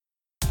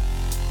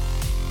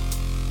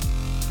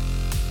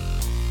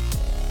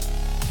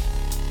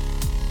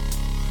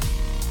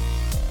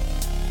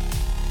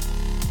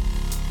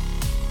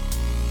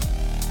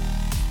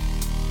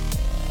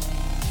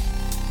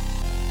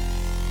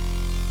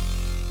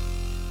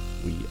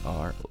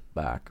are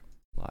back.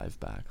 Live.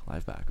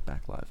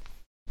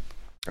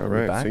 All We're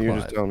right, back so you're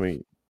live. just telling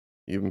me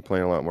you've been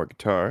playing a lot more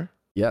guitar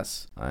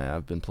Yes, I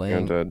have been and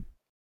playing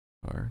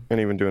guitar and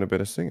even doing a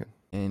bit of singing.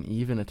 and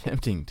even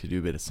attempting to do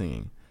a bit of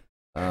singing.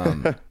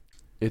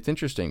 It's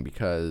interesting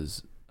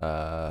because,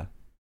 well,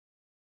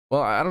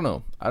 I don't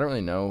know. I don't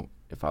really know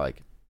if I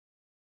like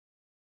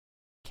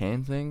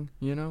can sing,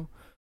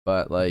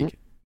 but Mhm. like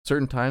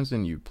certain times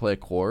when you play a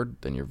chord,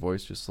 then your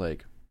voice just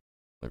like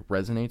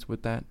resonates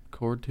with that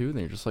chord too.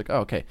 Then you're just like, oh,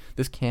 okay,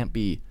 this can't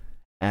be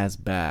as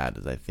bad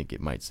as I think it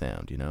might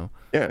sound,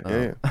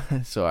 Yeah.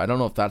 So I don't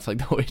know if that's like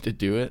the way to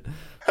do it,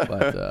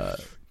 but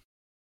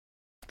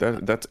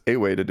That's a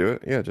way to do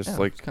it. Yeah, just yeah,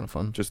 like it's kind of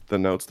fun. just the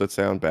notes that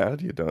sound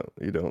bad, you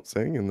don't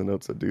sing, and the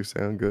notes that do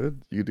sound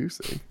good, you do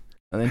sing.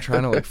 And then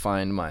trying to like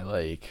find my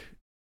like,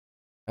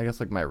 I guess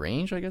like my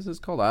range, I guess it's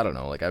called. I don't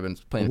know. Like I've been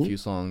playing a Mhm. few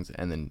songs,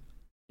 and then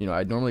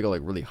I'd normally go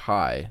like really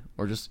high,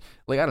 or just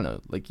like I don't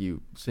know, like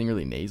you sing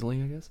really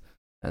nasally, I guess.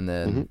 And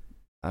then Mhm.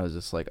 I was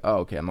just like, oh,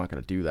 okay, I'm not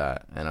gonna do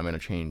that, and I'm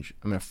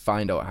gonna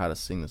find out how to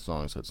sing the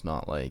song, so it's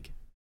not like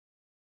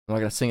I'm not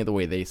gonna sing it the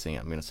way they sing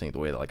it. I'm gonna sing it the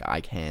way that like I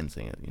can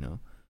sing it.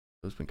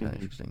 So it's been kind of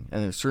Mhm. interesting.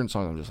 And there's certain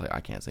songs I'm just like I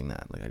can't sing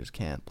that. Like I just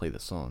can't play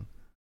this song.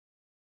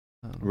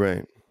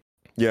 Right.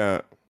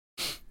 Yeah.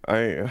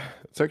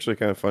 It's actually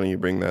kind of funny you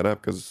bring that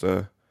up because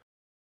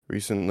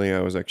recently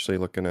I was actually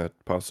looking at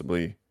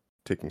possibly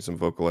taking some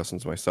vocal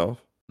lessons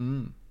myself,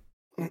 Mm,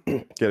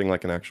 getting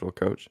like an actual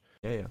coach.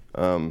 yeah.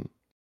 Um,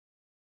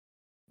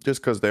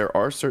 just because there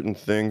are certain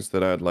things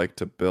that I'd like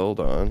to build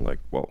on, like,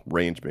 well,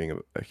 range being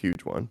a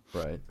huge one,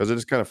 Right. because it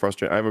is kind of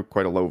frustrating. I have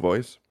quite a low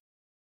voice,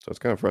 so it's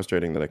kind of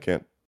frustrating that I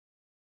can't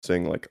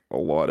sing like a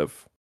lot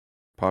of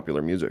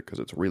popular music because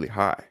it's really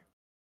high.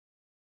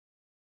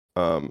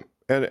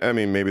 And I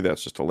mean, maybe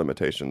that's just a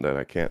limitation that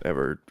I can't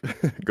ever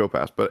go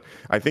past. But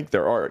I think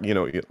there are,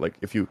 like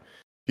if you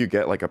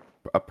get like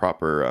a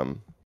proper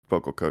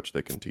vocal coach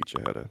that can teach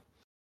you how to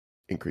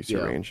increase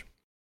your Yeah. range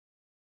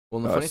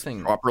Well, the funny thing,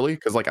 properly,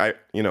 because like I've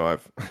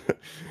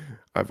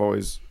I've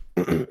always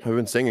I've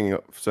been singing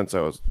since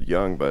I was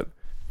young, but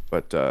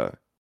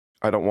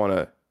I don't want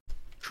to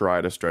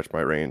try to stretch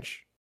my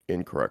range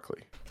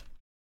incorrectly,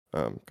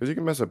 because you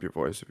can mess up your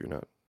voice if you're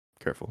not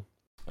careful.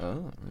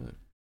 oh, really?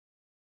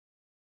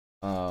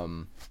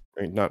 Um,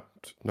 I mean, not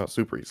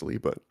super easily,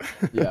 but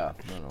yeah,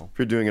 no. if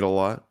you're doing it a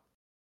lot.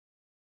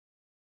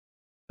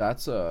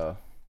 That's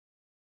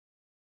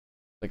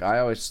like I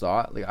always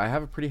thought, like I can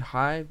have a pretty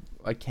high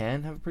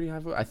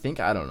voice. I think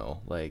I don't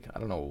know, like I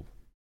don't know,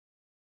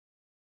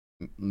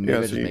 Yeah, maybe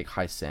I just make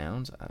high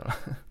sounds. I don't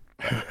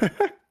know.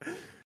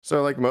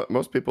 so like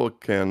most people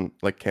can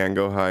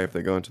go high if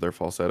they go into their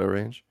falsetto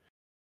range,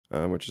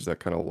 which is that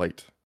kind of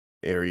light,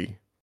 airy,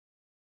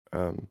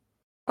 um,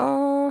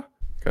 ah,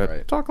 kind of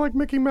Right, talk like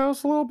Mickey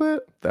Mouse a little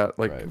bit. That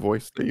like right,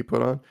 voice that you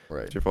put on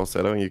right. to your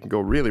falsetto, and you can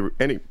go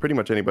pretty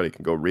much anybody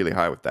can go really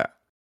high with that.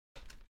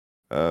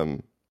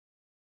 Um,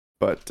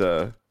 but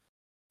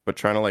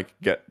trying to like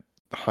get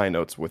high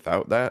notes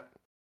without that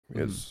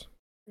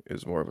Mm-hmm.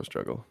 is more of a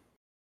struggle.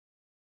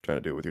 Trying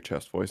to do it with your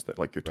chest voice, that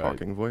like your Right.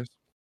 talking voice.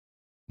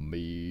 Me.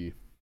 You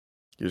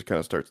just kind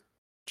of start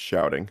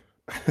shouting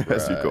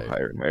as you go Right,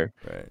 higher and higher.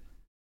 right.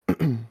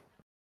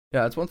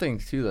 Yeah, that's one thing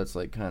too. That's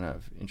like kind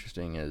of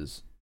interesting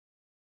is,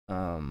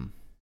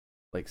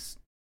 like, because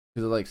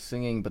like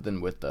singing, but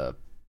then with the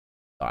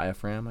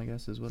diaphragm, I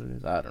guess is what it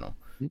is. I don't know.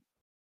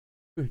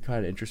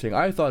 Kind of interesting.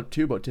 I thought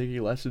too about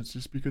taking lessons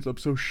just because I'm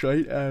so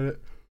shite at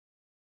it.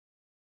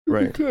 It'd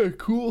be Right. kind of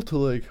cool to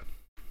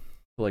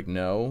like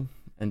know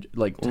and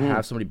like to Mhm.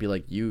 have somebody be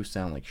like, you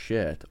sound like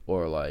shit,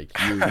 or like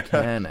you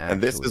can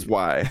And this is actually,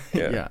 why.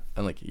 Yeah. yeah,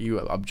 and like you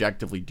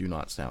objectively do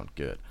not sound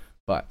good,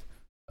 but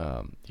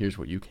here's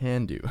what you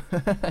can do.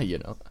 you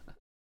know,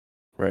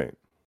 Right.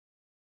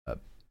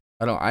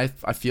 I don't.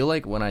 I feel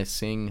like when I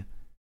sing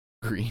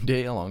Green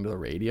Day along to the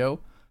radio,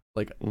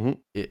 like Hmm.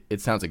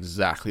 it sounds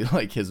exactly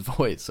like his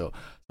voice. So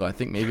I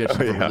think maybe I just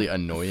Oh have a yeah. really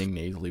annoying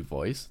nasally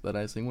voice that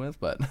I sing with,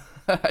 but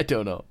I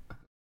don't know.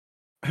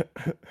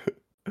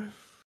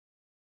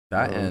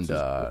 That What's and his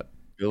if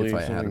Billy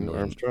I had something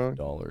Armstrong? $1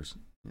 million,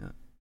 yeah,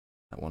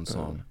 that one Uh,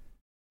 song,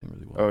 I sing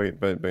really well. oh, yeah,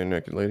 by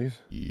Naked Ladies.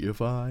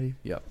 If I,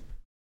 yep.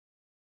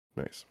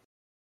 Nice.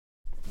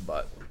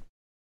 But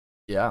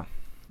yeah,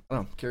 I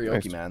don't know,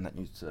 karaoke, Nice. man, that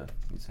needs to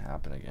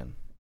happen again.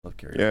 Love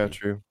Yeah, karaoke.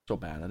 true. So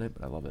bad at it,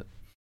 but I love it.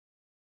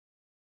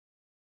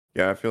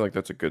 Yeah, I feel like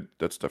that's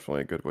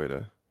definitely a good way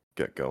to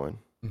get going.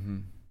 Mm-hmm.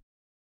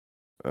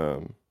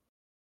 Um,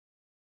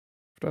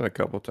 I've done it a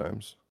couple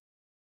times,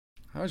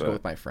 I always go but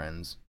with my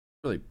friends.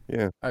 Really,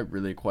 yeah, I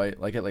really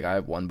quite like it. Like I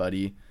have one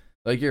buddy,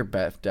 like you're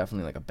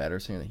definitely like a better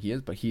singer than he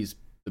is, but he's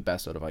the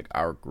best out of like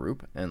our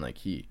group, and like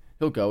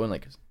he'll go and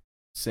like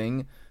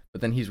sing, but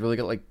then he's really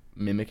good at like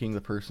mimicking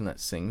the person that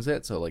sings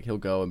it. So like he'll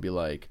go and be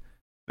like,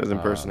 does uh,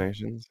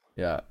 impersonations.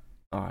 yeah,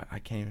 I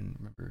can't even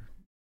remember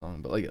the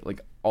song, but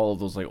like all of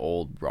those like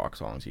old rock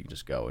songs, you can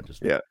just go and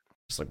Yeah.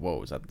 just like,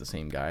 whoa, is that the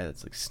same guy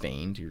that's like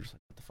Stained? You're just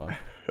like, what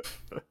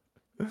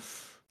the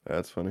fuck?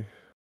 That's funny.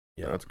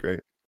 Yeah, That's great.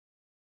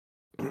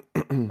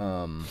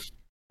 Um,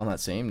 on that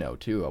same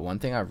note too, one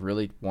thing I've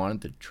really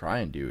wanted to try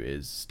and do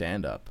is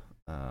stand up.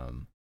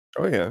 Um,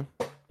 Oh yeah,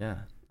 yeah,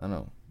 I don't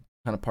know.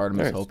 Kind of part of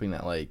me is nice. hoping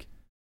that like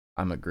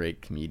I'm a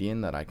great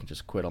comedian that I can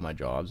just quit all my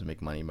jobs and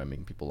make money by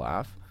making people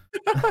laugh.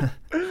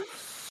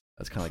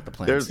 That's kind of like the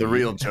plan There's the C.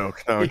 real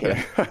joke. No,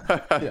 Yeah,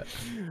 okay. yeah,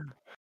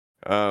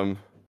 um,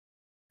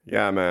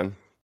 yeah, man.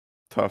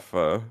 Tough,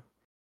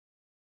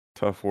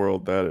 tough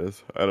world that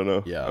is. I don't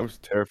know. yeah. I'm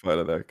just terrified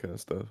of that kind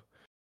of stuff.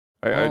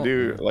 I Well,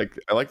 do yeah. like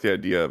I like the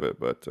idea of it,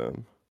 but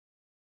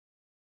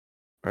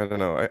I don't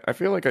know. I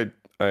feel like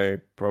I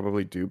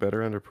probably do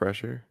better under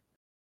pressure,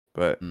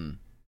 but Mm.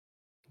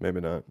 maybe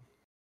not.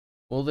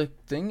 Well, the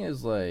thing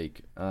is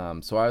like,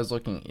 so I was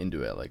looking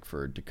into it like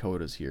for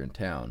Dakotas here in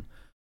town,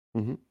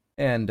 Hmm.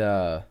 and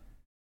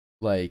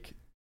like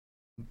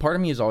part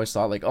of me has always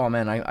thought like, oh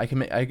man, I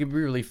could be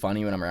really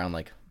funny when I'm around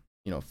like,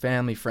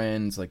 family,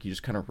 friends. Like you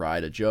just kind of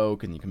ride a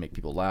joke and you can make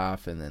people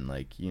laugh, and then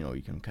like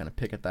you can kind of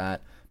pick at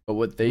that. But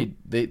what Hmm.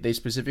 they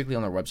specifically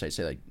on their website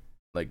say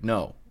like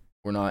no,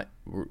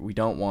 we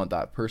don't want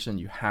that person.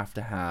 You have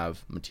to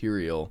have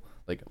material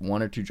like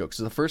one or two jokes.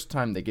 So the first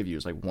time they give you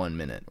is like 1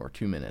 minute or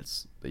 2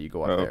 minutes that you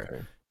go Oh, up there,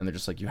 okay. and they're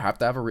just like you have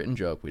to have a written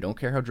joke. We don't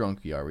care how drunk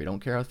you are. We don't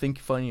care how think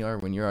funny you are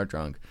when you are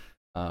drunk.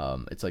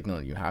 It's like no,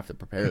 you have to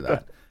prepare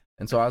that.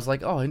 And so I was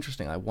like, oh,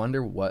 interesting. I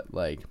wonder what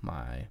like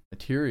my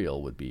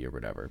material would be or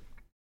whatever.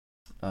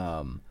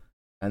 Um,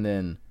 and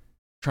then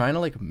trying to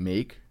like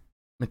make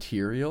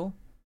material,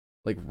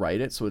 like write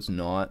it so it's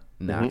not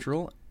Hmm.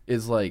 natural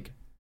is like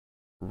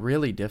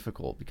really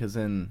difficult because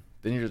then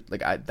you're just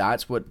like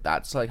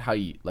that's like how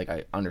you like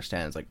I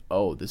understand it's like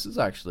oh this is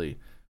actually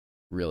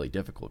really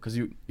difficult because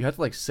you have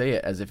to like say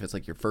it as if it's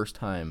like your first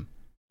time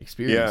Yeah,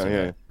 experiencing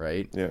yeah, it,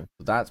 right? yeah.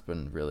 So that's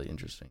been really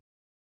interesting.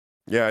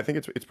 Yeah, I think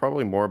it's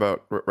probably more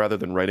about rather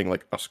than writing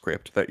like a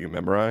script that you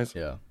memorize,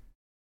 Yeah,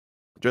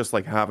 just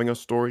like having a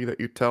story that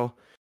you tell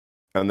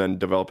and then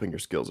developing your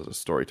skills as a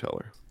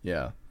storyteller.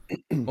 yeah.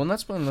 Well, and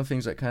that's one of the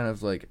things that kind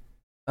of like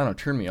I don't know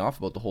turned me off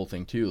about the whole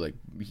thing too. Like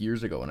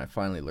years ago when I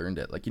finally learned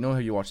it, like how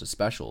you watch the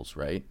specials,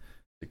 right?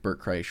 Like Bert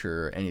Kreischer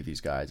or any of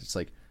these guys, it's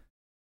like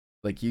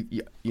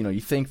you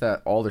think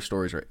that all their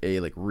stories are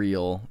like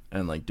real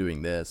and like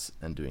doing this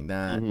and doing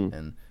that Hmm.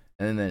 and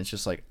then it's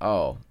just like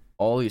oh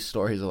all these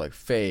stories are like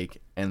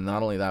fake and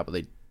not only that but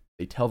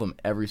they tell them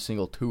every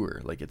single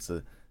tour like it's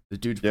the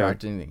dude's Yeah.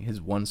 practicing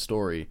his one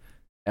story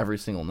every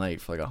single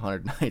night for like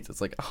 100 nights.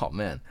 It's like oh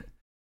man,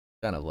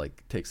 kind of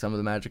like take some of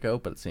the magic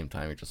out, but at the same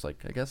time, you're just like,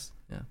 I guess,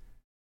 yeah.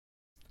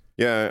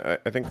 Yeah,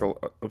 I think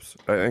I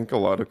think a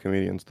lot of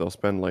comedians they'll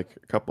spend like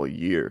a couple of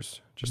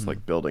years just Hmm.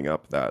 like building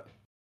up that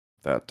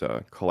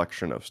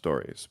collection of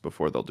stories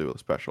before they'll do a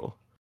special.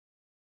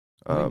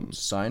 I think Um,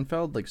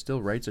 Seinfeld like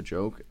still writes a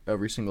joke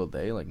every single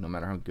day, like no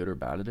matter how good or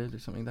bad it is, or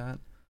something like that.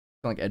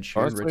 Kind of like Ed Sheeran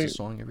writes a Honestly,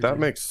 song every that day.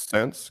 makes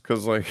sense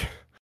because like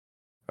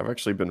I've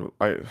actually been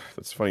I.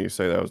 It's funny you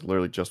say that. I was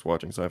literally just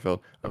watching Seinfeld.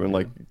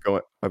 Okay.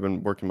 I've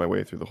been working my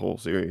way through the whole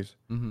series.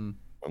 Mm-hmm.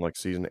 I'm like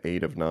season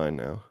 8 of 9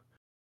 now,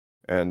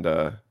 and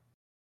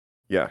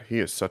yeah, he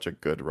is such a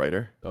good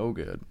writer. So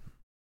good.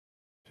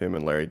 Him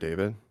and Larry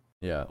David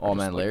Yeah. are Oh just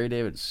man, like Larry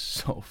David's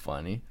so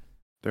funny.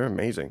 they're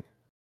amazing.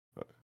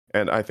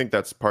 And I think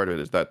that's part of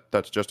it is that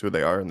that's just who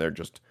they are, and they're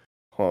just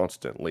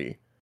constantly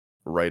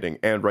writing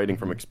and writing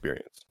from Mm-hmm.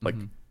 experience.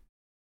 Mm-hmm.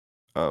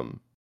 Um,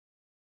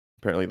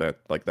 apparently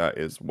that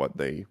is what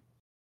they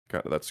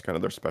kind of that's kind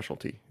of their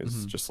specialty. Is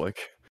Mm-hmm. just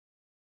like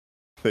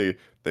they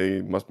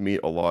they must meet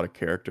a lot of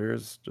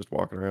characters just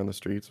walking around the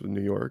streets of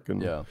New York, Yeah.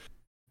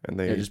 and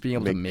Yeah. they Just being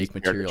able to make these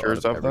make material out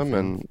caricatures of of them,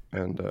 everything.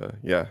 and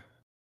yeah,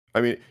 I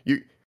mean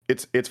you.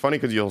 It's funny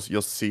because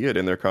you'll see it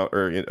in their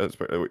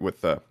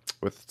with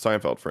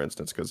Seinfeld for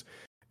instance because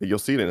you'll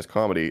see it in his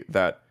comedy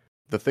that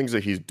the things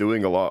that he's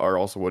doing a lot are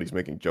also what he's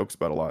making jokes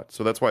about a lot.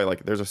 So that's why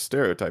like there's a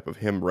stereotype of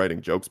him writing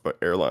jokes about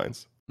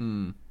airlines,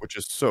 Mm. which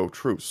is so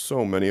true.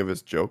 So many of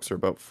his jokes are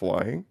about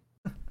flying,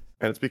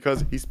 and it's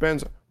because he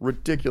spends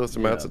ridiculous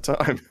amounts Yeah. of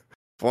time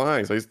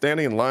flying. So he's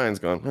standing in lines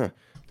going, huh,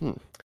 hmm,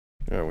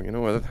 yeah, well, you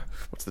know what?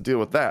 What's the deal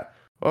with that?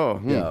 Oh,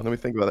 Yeah. let me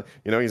think about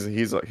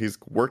that. He's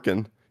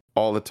working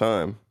all the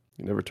time.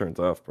 He never turns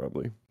off,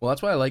 probably. Well,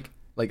 that's why I like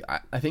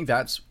I think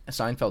that's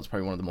Seinfeld's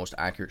probably one of the most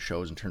accurate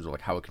shows in terms of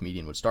like how a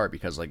comedian would start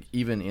because like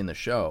even in the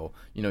show,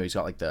 he's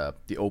got like the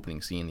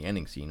opening scene, the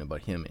ending scene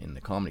about him in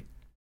the comedy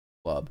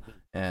club,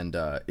 and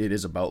it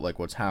is about like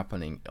what's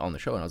happening on the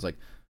show. And I was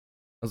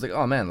like,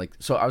 oh man, like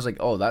so I was like,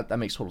 oh that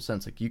makes total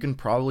sense. Like you can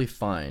probably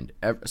find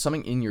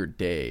something in your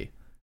day,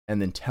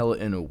 and then tell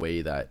it in a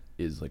way that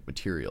is like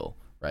material,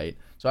 right?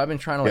 So I've been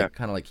trying to Yeah, like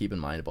kind of like keep in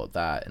mind about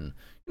that, and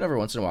every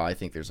once in a while I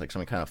think there's like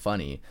something kind of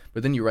funny,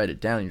 but then you write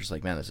it down, and you're just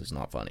like, man, this is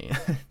not funny.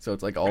 So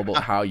it's like all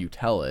about how you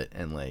tell it,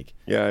 and like,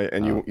 yeah,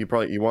 and uh, you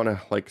probably you want to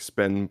like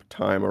spend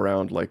time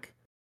around like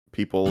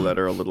people that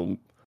are a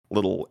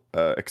little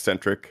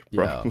eccentric,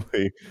 yeah,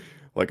 probably.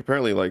 Like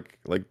apparently,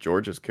 like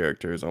George's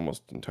character is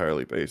almost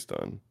entirely based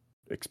on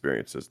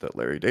experiences that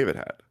Larry David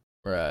had.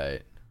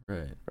 right,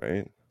 right,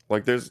 Right?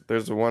 Like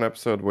there's one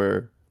episode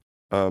where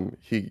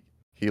he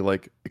he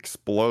like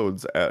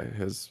explodes at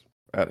his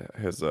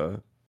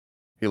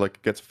he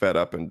like gets fed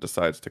up and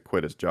decides to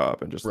quit his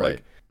job and just Right.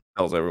 like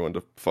tells everyone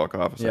to fuck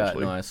off Yeah,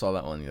 essentially. no, I saw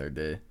that one the other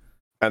day.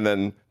 And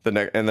then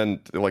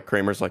like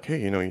Kramer's like,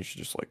 hey, you should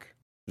just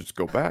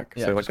go back.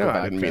 Yeah, Say like, just go no, I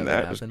back didn't to mean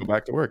everything that. Just go happened.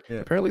 back to work. Yeah.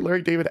 Apparently,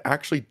 Larry David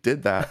actually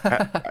did that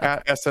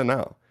at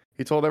SNL.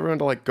 He told everyone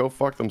to like go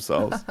fuck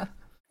themselves,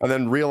 and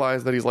then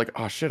realized that he's like,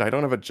 oh shit, I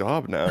don't have a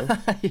job now.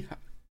 Yeah.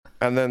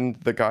 And then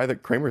the guy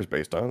that Kramer is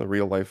based on, the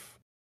real life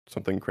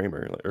something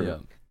Kramer,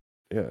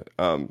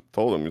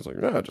 told him, he's like,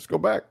 no, just go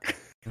back.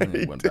 And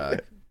then he went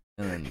back.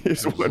 And then He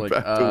just went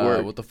back to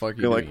work. What the fuck are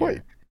you You're doing like, wait,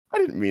 here? I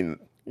didn't mean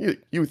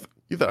you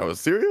thought I was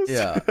serious?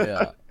 Yeah,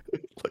 yeah.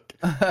 Like,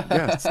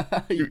 yes,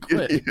 You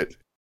quit. idiot.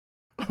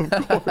 Of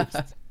course.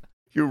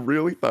 You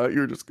really thought you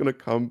were just gonna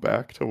come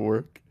back to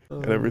work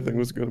and everything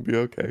was gonna be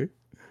okay?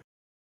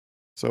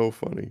 So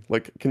funny.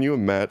 Like, can you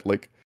imagine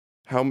like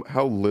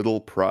how little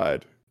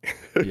pride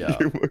Yeah.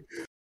 you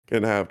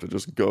can have to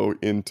just go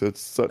into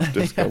such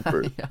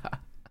discomfort? Yeah.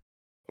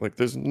 Like,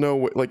 there's no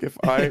way. Like, if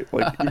I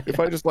if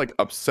I just like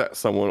upset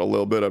someone a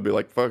little bit, I'd be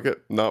like, "Fuck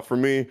it, not for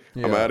me.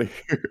 I'm Yeah. out of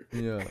here."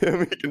 Yeah. And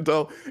we can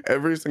tell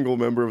every single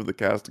member of the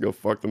cast to go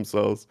fuck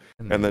themselves,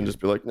 and then just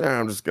be like, "Nah,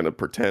 I'm just gonna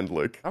pretend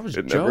like I was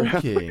it never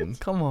joking. happened."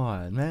 Come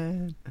on,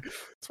 man.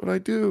 That's what I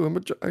do.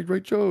 I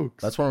write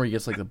jokes. That's one where he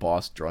gets like the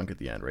boss drunk at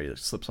the end, right? He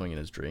slips something in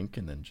his drink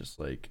and then just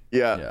like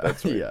yeah, yeah,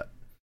 that's right. yeah.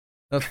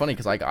 That's funny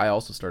because I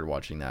also started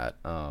watching that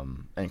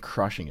and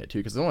crushing it too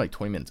because it's only like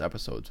 20 minutes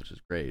episodes, which is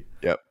great.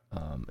 Yep.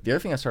 The other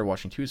thing I started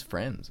watching too is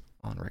Friends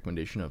on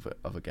recommendation of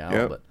a gal,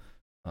 Yep. but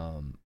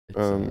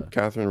it's,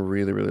 Catherine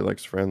really, really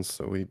likes Friends,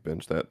 so we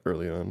binged that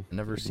early on. I've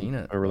never seen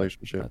it. Our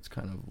relationship. That's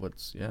kind of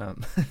what's yeah.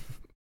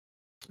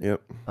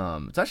 Yep.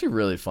 It's actually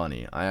really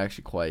funny. I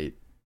actually quite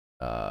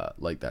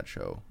like that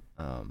show.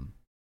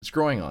 It's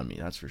growing on me,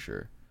 that's for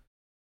sure.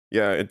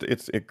 Yeah,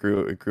 it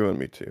grew on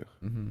me too.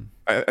 Mm-hmm.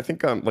 I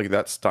think like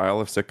that style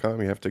of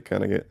sitcom, you have to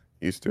kind of get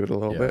used to it a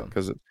little bit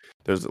because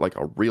there's like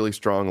a really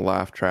strong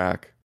laugh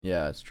track.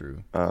 Yeah, it's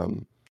true.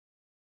 And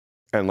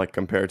like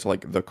compared to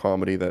like the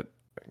comedy that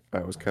I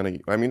was kind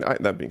of, I mean,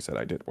 that being said,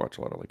 I did watch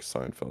a lot of like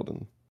Seinfeld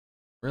and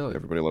Really?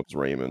 Everybody Loves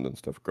Raymond and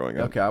stuff growing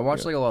up. Okay, I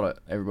watched like a lot of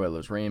Everybody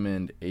Loves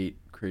Raymond, 8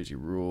 Crazy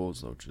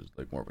Rules, which is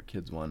like more of a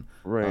kids one.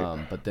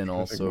 Right. But then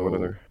I think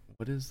also,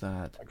 what is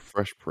that? like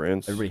Fresh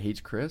Prince. Everybody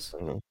Hates Chris? I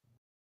don't know.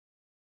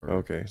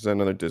 Okay, is that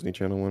another Disney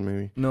Channel one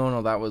maybe?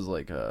 No, that was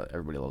like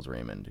Everybody Loves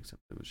Raymond,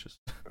 except it was just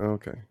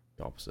Okay.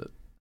 the opposite.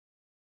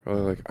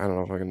 Probably like, I don't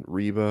know if I can,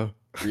 Reba.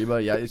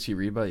 Reba, yeah, is she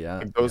Reba? Yeah.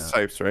 Like those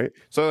types, right?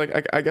 So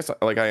like I guess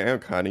like I am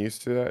kind of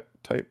used to that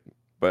type,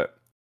 but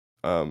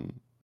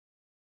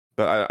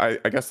I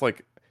guess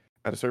like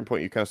at a certain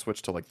point you kind of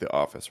switch to like The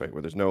Office, right,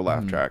 where there's no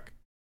laugh track,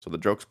 so the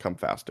jokes come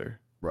faster.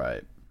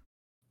 Right.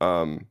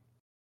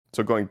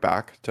 So going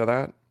back to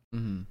that,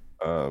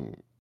 Mm-hmm.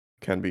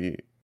 can be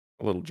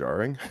a little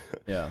jarring.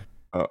 Yeah.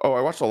 I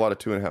watched a lot of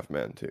Two and a Half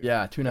Men too.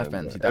 Yeah, 2.5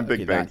 Men. And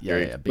Big Bang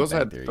Theory. Yeah, Big those Bang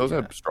had Theory, those yeah.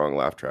 had strong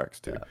laugh tracks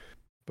too. Yeah.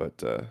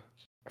 But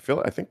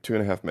I think Two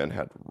and a Half Men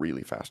had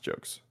really fast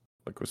jokes.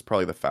 Like, it was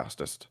probably the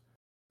fastest,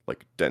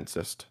 like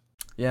densest.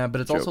 Yeah,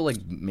 but it's also jokes.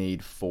 like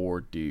made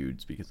for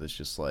dudes because it's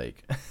just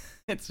like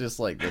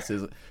this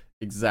is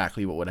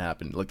exactly what would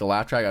happen. Like the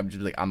laugh track, I'm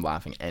just like I'm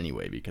laughing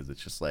anyway because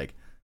it's just like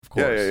of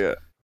course. Yeah.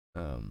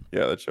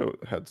 Yeah, That show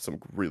had some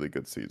really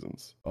good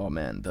seasons. Oh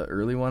man, the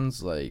early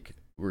ones like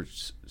were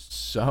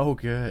so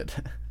good.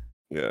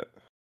 Yeah.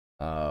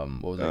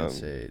 What was I gonna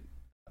say?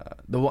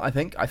 I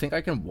think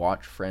I can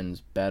watch Friends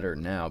better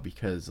now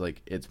because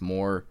like it's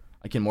more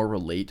I can more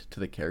relate to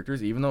the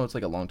characters even though it's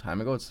like a long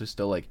time ago. It's just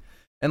still like,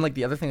 and like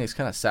the other thing that's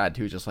kind of sad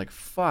too is just like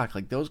fuck,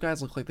 like those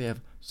guys look like they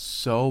have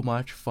so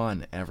much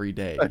fun every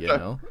day, you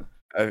know.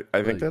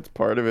 I think that's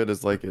part of it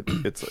is like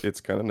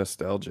it's kind of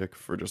nostalgic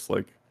for just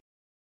like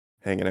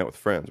hanging out with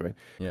friends, right?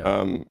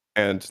 Yeah.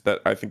 And that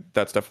I think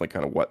that's definitely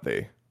kind of what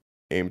they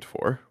aimed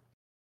for.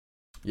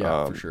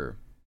 Yeah, for sure.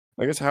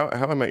 I guess How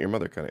I Met Your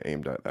Mother kind of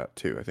aimed at that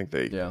too. I think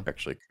they Yeah.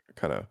 actually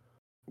kind of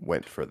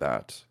went for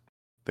that.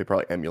 They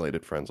probably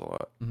emulated Friends a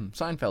lot. Mm-hmm.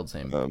 Seinfeld,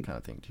 same kind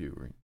of thing too.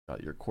 Where you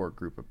got your core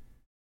group of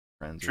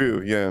friends.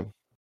 True, yeah.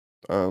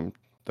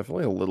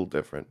 Definitely a little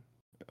different.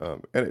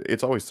 And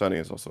It's Always Sunny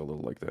is also a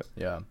little like that,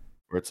 Yeah,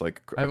 where it's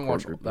like I haven't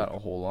watched group that a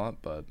whole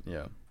lot, but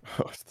yeah,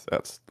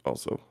 that's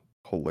also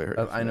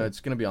hilarious. I know man. it's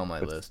gonna be on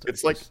my list.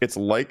 It's like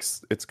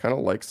it's kind of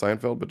like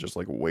Seinfeld, but just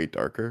like way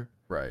darker.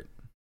 Right.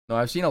 No,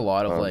 I've seen a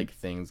lot of like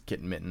things,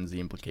 kitten mittens, the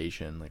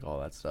implication, like all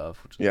that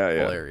stuff, which is Yeah.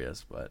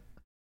 hilarious. But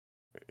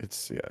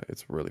It's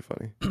really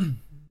funny.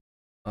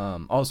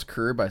 also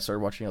Curb. I started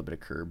watching a bit of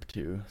Curb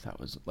too. That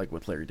was like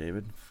with Larry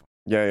David.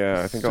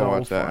 Yeah. I think I'll So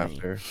watch that funny.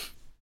 after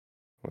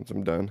once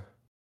I'm done.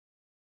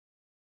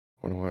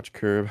 Want to watch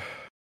Curb?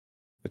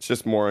 It's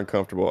just more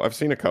uncomfortable. I've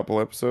seen a couple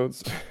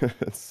episodes.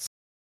 It's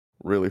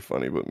really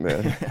funny, but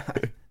man,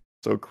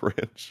 so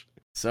cringe.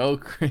 So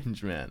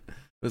cringe, man. At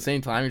the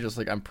same time, you're just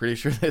like, I'm pretty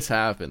sure this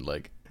happened.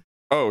 Like,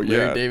 Oh Larry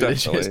yeah, David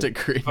definitely. is just a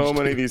cringe. So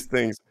many of dude. these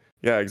things.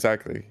 Yeah,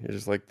 exactly. You're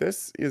just like,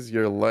 this is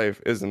your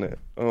life, isn't it?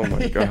 Oh my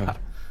Yeah. god.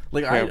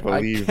 Like Can't I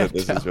believe that can't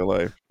this is tell. your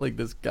life. Like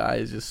this guy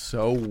is just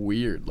so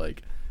weird.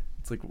 Like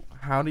it's like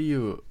how do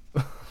you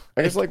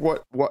I guess like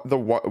like what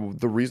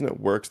the reason it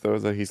works though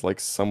is that he's like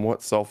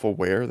somewhat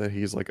self-aware that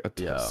he's like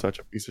yeah. such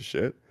a piece of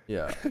shit.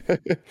 Yeah.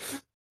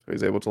 So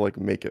he's able to like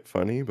make it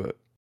funny, but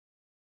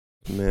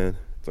man,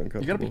 it's You gotta be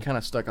uncomfortable. kind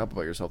of stuck up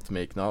about yourself to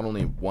make not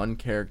only one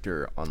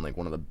character on like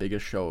one of the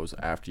biggest shows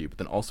after you, but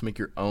then also make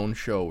your own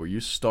show where you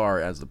star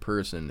as the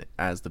person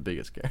as the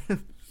biggest character.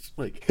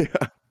 like,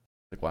 Yeah,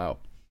 like wow,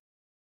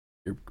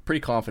 you're pretty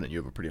confident you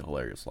have a pretty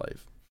hilarious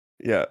life.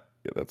 yeah,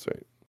 yeah, that's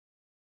right.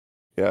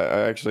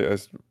 Yeah,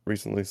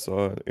 recently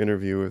saw an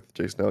interview with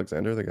Jason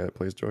Alexander, the guy that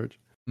plays George.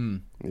 Hmm.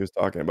 And he was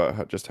talking about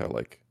how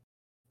like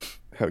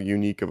how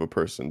unique of a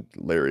person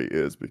Larry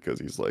is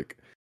because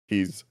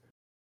he's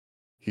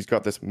he's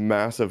got this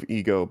massive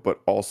ego,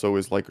 but also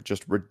is like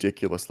just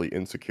ridiculously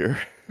insecure.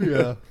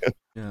 Yeah.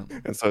 Yeah.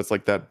 And so it's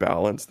like that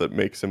balance that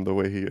makes him the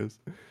way he is.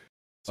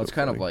 So That's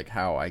kind of funny. like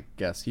how I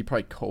guess he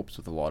probably copes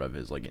with a lot of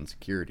his like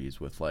insecurities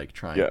with like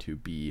trying Yeah. to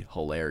be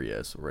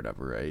hilarious or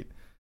whatever, right?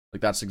 Like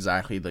that's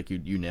exactly like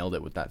you nailed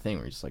it with that thing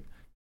where he's just like,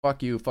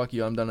 fuck you,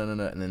 I'm done, and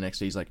the next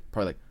day he's like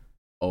probably like,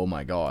 oh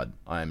my god,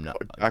 I'm not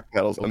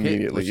Backpedals okay.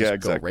 immediately. Let's Yeah,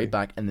 just go exactly. right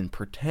back and then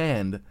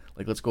pretend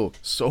like let's go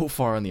so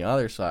far on the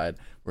other side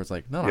where it's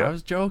like, no, I Yeah.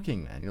 was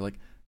joking, man. You're like,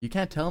 you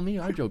can't tell me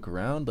I joke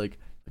around,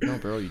 no,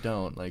 bro, you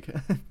don't, like,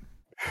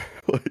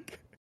 Like,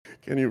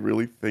 can you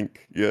really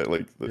think? Yeah,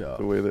 like yeah,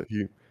 the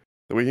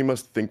way he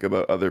must think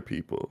about other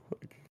people.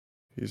 Like,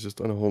 he's just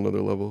on a whole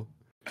nother level.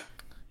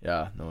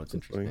 yeah, no, it's So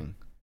funny.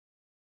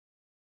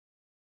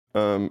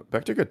 interesting.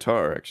 Back to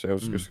guitar. Actually, I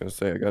was Mm. just gonna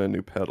say I got a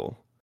new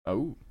pedal.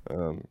 Oh,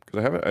 Because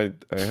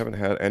I haven't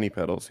had any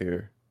pedals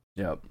here.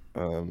 yep.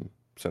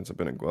 Since I've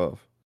been in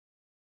Guelph,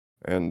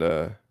 and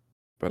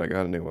but I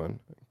got a new one.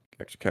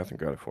 Actually, Catherine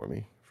got it for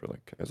me for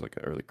like as like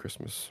an early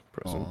Christmas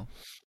present,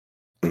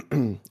 Oh,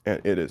 and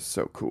it is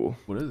so cool.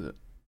 what is it?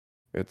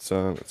 It's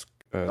That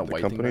the white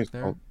thing company back is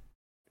there? called.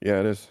 Yeah,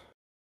 it is.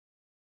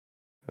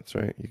 That's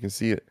right. You can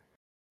see it.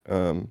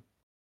 Um,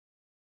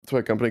 it's by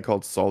a company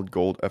called Solid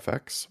Gold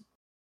FX,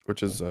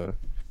 which is out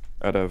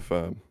of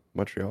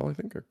Montreal, I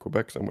think, or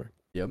Quebec somewhere.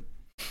 Yep.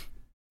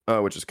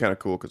 Which is kind of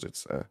cool because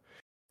it's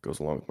goes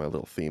along with my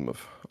little theme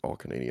of all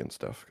Canadian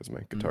stuff because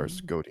my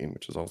guitar's Mm. Godin,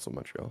 which is also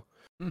Montreal.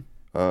 Mm.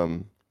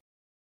 Um,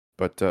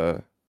 but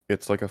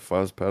it's like a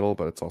fuzz pedal,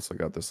 but it's also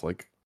got this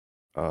like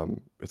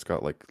it's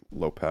got like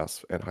low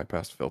pass and high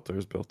pass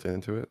filters built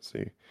into it. So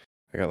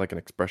I got like an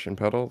expression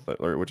pedal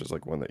which is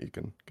like one that you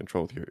can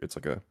control with your. It's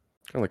like a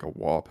kind of like a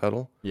wah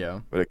pedal,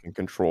 Yeah. but it can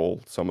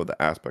control some of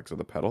the aspects of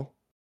the pedal.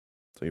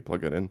 So you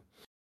plug it in,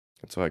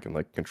 and so I can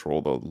like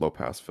control the low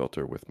pass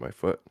filter with my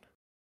foot.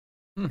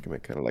 Hmm. I can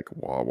make kind of like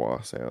wah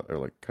wah sound or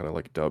like kind of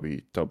like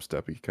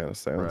dubsteppy kind of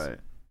sounds. Right.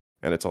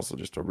 And it's also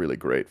just a really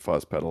great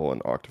fuzz pedal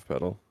and octave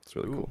pedal. It's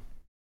really Ooh, cool.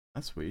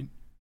 that's sweet.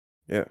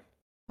 Yeah.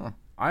 Huh.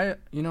 I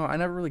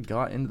never really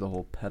got into the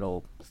whole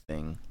pedal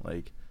thing.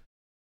 Like,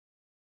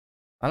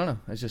 I don't know.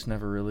 I just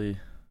never really.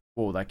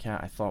 Whoa, that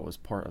cat I thought was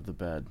part of the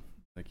bed.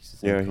 Like he's the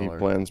same Yeah, he color.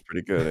 blends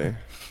pretty good,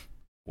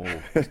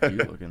 Whoa, he's eh?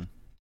 cute looking.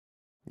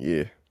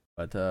 Yeah.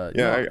 But Yeah,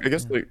 no, I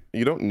guess yeah. like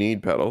you don't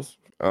need pedals.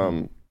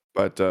 Hmm.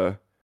 But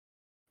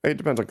it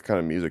depends on the kind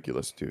of music you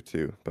listen to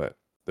too. But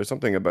there's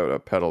something about a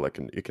pedal that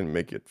can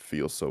make it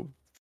feel so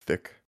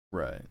thick.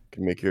 Right. It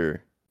can make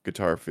your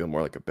guitar feel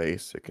more like a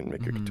bass. It can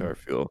make your Hmm. guitar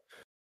feel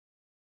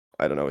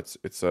I don't know, it's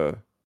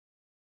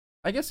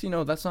I guess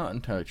that's not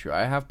entirely true.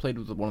 I have played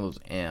with one of those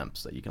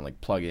amps that you can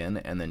like plug in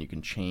and then you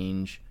can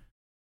change.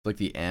 Like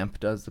the amp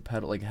does the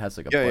pedal. Like it has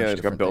like a yeah, bunch yeah, of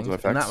it's got different built-in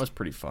things, and that effects. was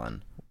pretty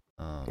fun.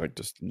 Like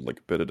just like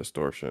a bit of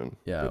distortion,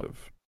 Yeah. bit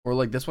of Or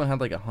like this one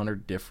had like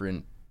 100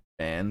 different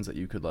bands that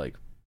you could like,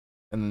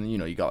 and then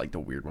you got like the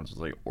weird ones with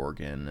like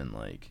organ and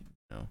like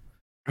Oh,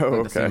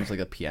 like the same okay. as like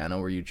a piano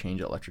where you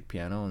change electric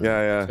piano, and Yeah,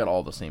 then it's yeah. got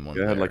all the same ones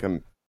Yeah, there. it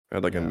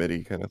had like a Yeah,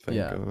 MIDI kind of thing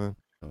yeah. going on.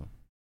 So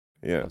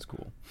Yeah, that's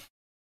cool.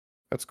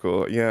 that's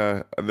cool.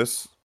 Yeah,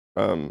 this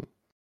yeah,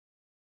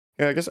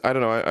 I guess I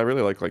don't know. I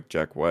really like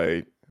Jack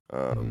White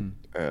Hmm.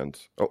 and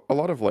a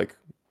lot of like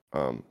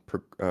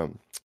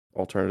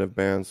alternative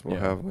bands will Yeah.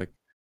 have like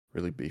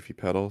really beefy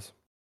pedals.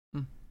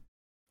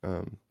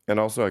 Hmm. And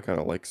also I kind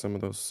of like some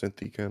of those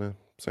synthy kind of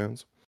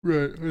sounds.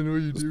 Right, I know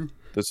you This, do.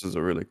 this is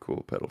a really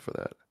cool pedal for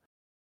that.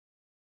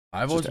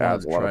 I've Just always wanted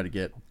adds to a lot try of to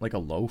get like a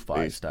lo-fi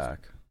bass.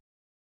 stack,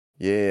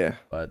 Yeah,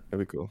 but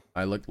that'd be cool.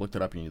 I looked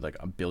it up and you need like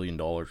 $1 billion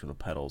worth of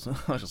pedals.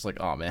 I was just like,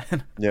 oh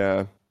man.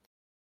 Yeah.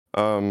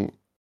 Um,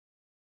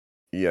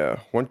 yeah.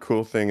 One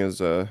cool thing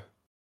is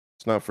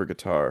it's not for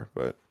guitar,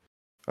 but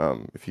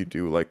if you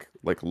do like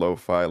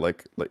lo-fi,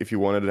 like if you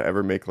wanted to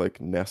ever make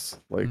like Ness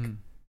like Mm.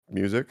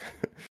 music,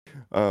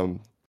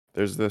 um,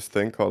 there's this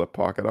thing called a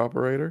pocket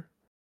operator,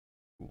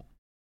 Cool.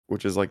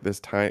 which is like this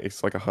tiny.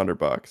 It's like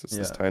 $100. It's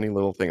this Yeah. tiny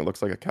little thing. It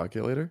looks like a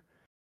calculator,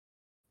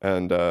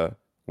 and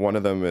one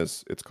of them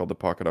it's called the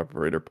Pocket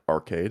Operator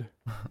Arcade,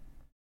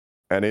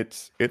 and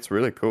it's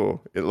really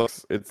cool.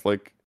 It's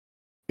like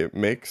it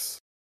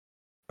makes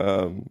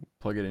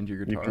Plug it into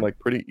your you can guitar. like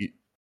pretty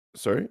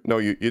Sorry, no, Oh,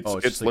 it's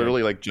it's just like a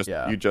literally like just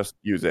yeah, you just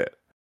use it.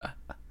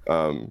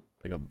 Um,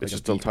 it's like a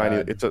just a beat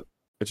tiny. pad.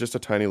 It's just a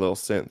tiny little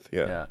synth.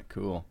 Yeah, Yeah,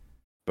 cool.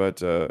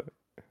 but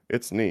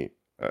it's neat.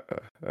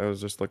 I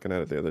was just looking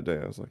at it the other day.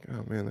 I was like,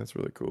 oh man, that's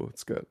really cool.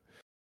 It's got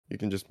you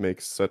can just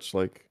make such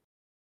like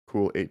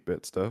cool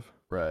 8-bit stuff.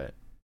 Right.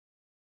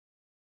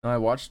 No, I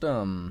watched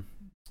going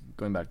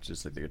back to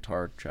just like the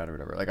guitar chat or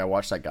whatever. Like I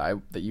watched that guy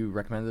that you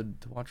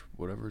recommended to watch,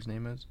 whatever his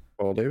name is.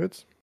 Paul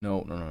Davids?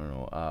 No, no, no, no,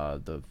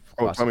 no. The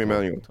Oh, Tommy classical.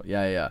 Emmanuel.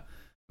 Yeah, yeah, yeah.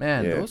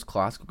 Man, Yeah. those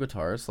classical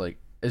guitarists, like,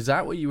 is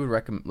that what you would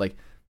recommend? Like,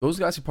 those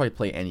guys could probably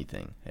play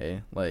anything,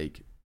 hey?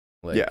 Like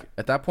Yeah.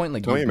 at that point,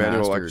 like Tommy you've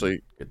Emmanuel mastered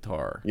actually,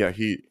 guitar. yeah,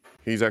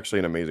 he's actually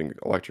an amazing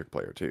electric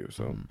player too.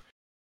 So Mhm.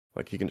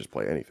 like he can just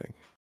play anything.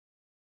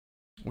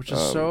 Which is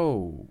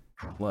so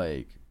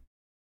like,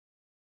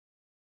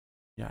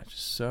 yeah,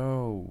 just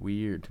so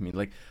weird to me.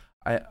 Like,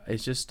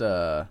 it's just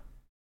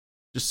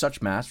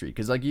such mastery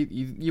because like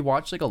you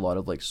watch like a lot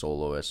of like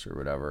soloists or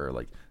whatever,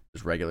 like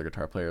just regular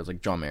guitar players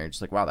like John Mayer,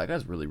 just like wow, that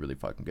guy's really really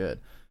fucking good.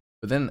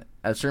 But then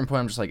at a certain point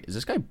I'm just like, is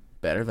this guy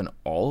better than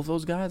all of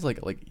those guys? Like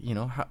you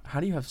know, how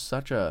do you have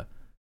such a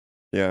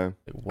Yeah. like,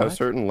 At a what?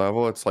 certain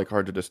level, it's like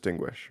hard to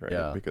distinguish, right?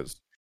 Yeah. Because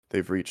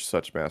they've reached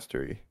such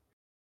mastery.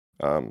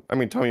 I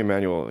mean, Tommy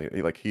Emmanuel,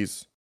 like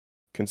he's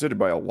considered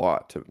by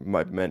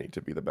many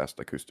to be the best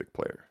acoustic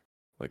player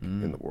like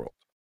in the world.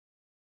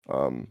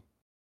 Um,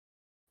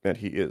 and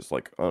he is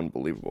like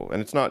unbelievable.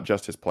 And it's not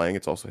just his playing;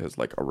 it's also his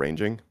like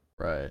arranging.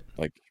 Right.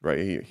 Like,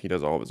 right, he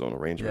does all of his own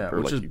arrangement, Yeah, or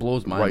which like just he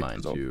blows my writes mind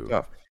his own too.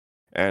 stuff.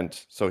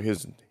 And so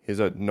his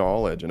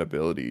knowledge and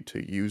ability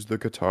to use the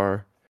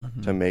guitar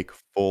to Mhm. make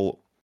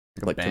full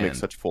Like a to make band.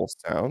 such full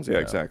sounds. Yeah, Yeah.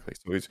 exactly.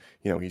 So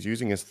he's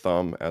using his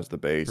thumb as the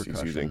bass.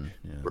 Percussion.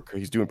 Yeah.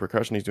 He's doing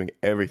percussion. He's doing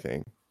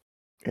everything,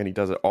 and he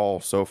does it all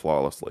so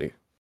flawlessly.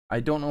 I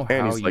don't know And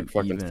how he's you like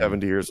fucking even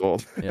 70 years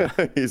old. yeah.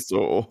 He's so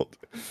old.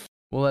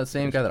 Well, that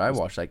same It's guy that I just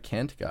watched, that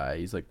Kent guy,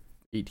 he's like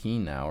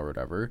 18 now or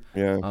whatever.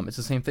 yeah, It's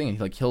the same thing.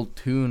 And he'll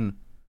tune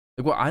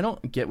like what I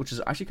don't get, which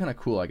is actually kind of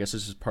cool. I guess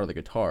this is part of the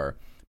guitar.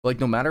 But like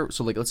no matter,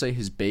 so like let's say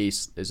his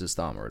bass is his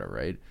thumb or whatever,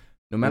 right?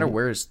 No matter mhm,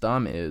 where his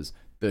thumb is,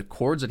 the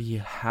chords that he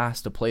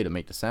has to play to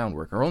make the sound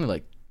work are only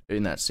like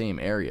in that same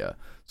area.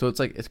 So it's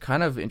like it's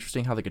kind of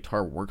interesting how the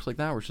guitar works like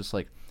that, where it's just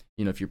like,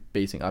 you know, if you're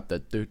basing up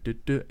that do, do,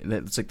 do, and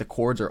it's like the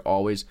chords are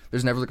always,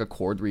 there's never like a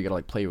chord where you gotta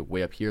like play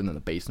way up here and then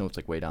the bass note's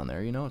like way down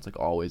there, you know? It's like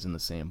always in the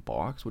same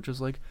box, which is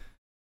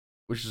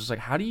just like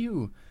how do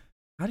you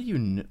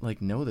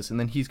like know this? And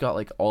then he's got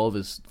like all of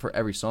his, for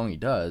every song he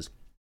does,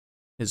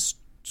 his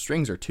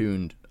strings are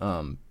tuned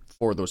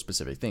for those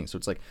specific things. So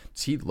it's like,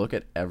 does he look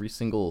at every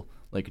single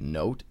like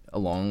note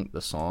along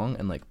the song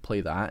and like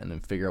play that and then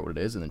figure out what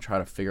it is and then try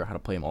to figure out how to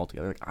play them all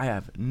together? Like I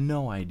have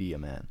no idea,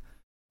 man.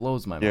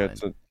 Blows my yeah.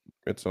 mind.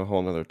 It's a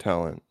whole nother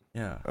talent.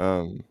 Yeah.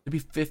 Um, To be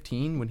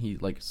 15 when he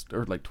like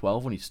or like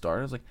 12 when he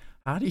started. I was like,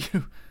 how do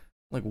you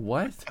like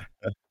what?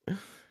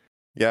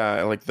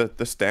 yeah, like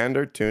the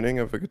standard tuning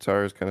of a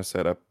guitar is kind of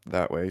set up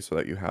that way so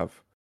that you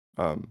have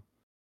um,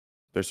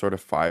 there's sort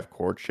of 5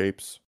 chord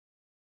shapes,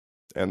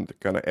 and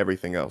kind of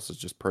everything else is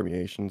just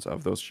permeations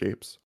of those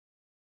shapes.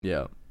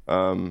 Yeah.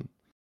 Um,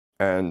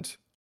 and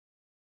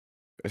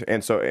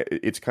so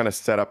it's kind of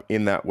set up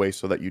in that way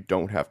so that you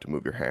don't have to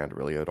move your hand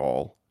really at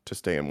all to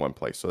stay in one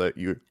place, so that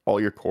all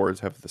your chords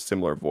have the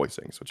similar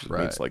voicings, which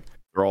Right. means like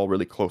they're all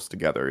really close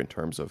together in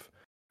terms of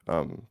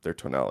their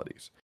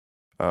tonalities.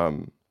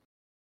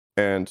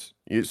 And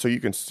so you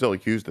can still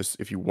use this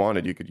if you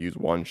wanted. You could use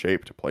one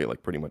shape to play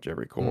like pretty much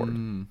every chord.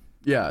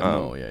 Yeah,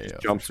 no, It yeah, just yeah.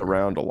 jumps For sure.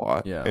 around a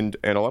lot. Yeah. And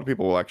a lot of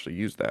people will actually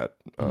use that.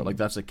 Like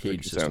that's a to make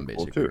cage it system sound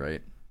cool, basically, too.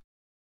 right?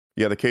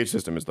 Yeah, the cage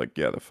system is like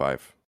the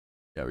 5.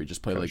 Yeah, where you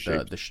just play Kind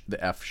like of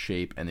the F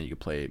shape and then you can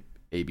play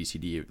A B C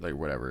D like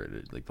whatever it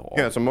is, like the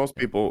Yeah, so most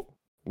yeah. people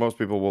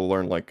will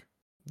learn like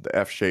the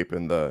F shape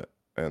and the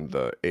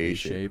A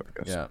shape, I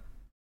guess. Yeah,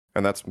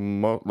 And that's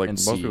and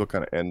most C, people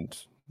kind of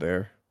end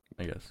there.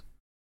 I guess.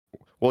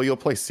 Well, you'll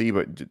play C,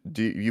 but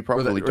you Or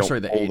probably don't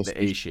sorry, the hold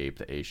A C. shape,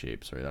 the A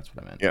shape. Sorry, that's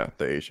what I meant. Yeah,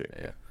 the A shape.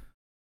 Yeah.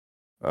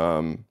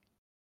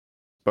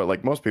 But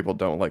like most people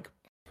don't like.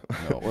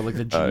 No, or like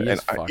the G and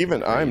is fucking even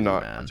crazy, I'm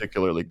not man.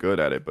 particularly good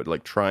at it, but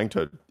like trying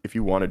to, if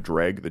you want to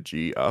drag the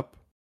G up,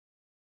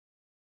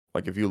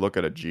 like if you look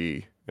at a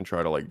G and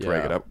try to like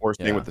drag it Yeah, up, or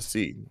same yeah. with the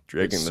C,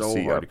 dragging It's the so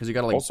C hard up. because you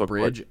gotta like Also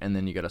bridge and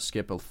then you gotta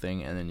skip a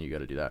thing and then you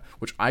gotta do that,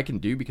 which I can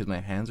do because my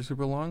hands are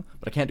super long,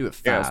 but I can't do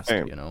it Yeah, fast.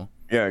 same. You know.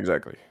 Yeah,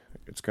 exactly.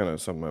 It's kind of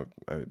something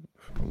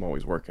I'm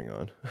always working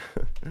on.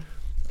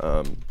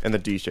 And the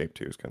D shape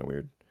too is kind of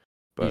weird.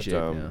 But E shape,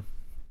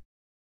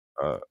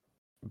 yeah.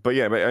 But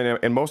yeah,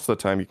 and most of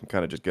the time you can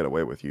kind of just get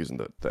away with using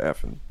the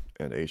F and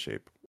A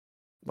shape,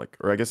 like,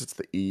 or I guess it's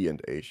the E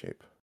and A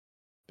shape,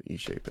 the E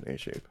shape and A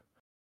shape.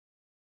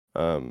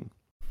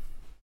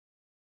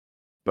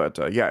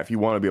 But yeah, if you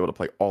want to be able to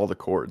play all the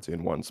chords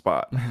in one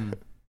spot,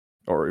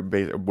 or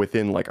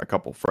within like a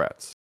couple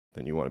frets,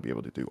 then you want to be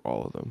able to do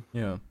all of them.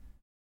 Yeah.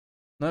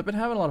 No, I've been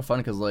having a lot of fun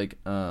because like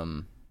I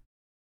don't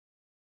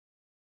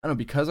know,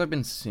 because I've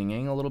been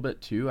singing a little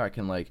bit too. I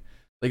can like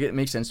like it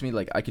makes sense to me.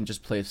 Like I can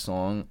just play a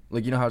song,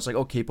 like you know how it's like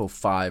oh capo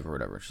 5 or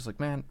whatever. It's just like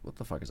man, what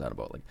the fuck is that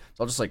about? Like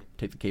so I'll just like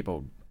take the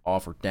capo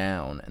off or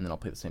down, and then I'll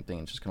play the same thing.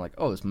 And it's just kind of like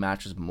oh this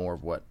matches more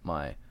of what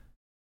my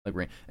like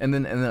range. And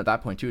then at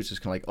that point too, it's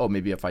just kind of like oh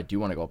maybe if I do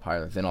want to go up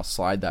higher, then I'll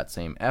slide that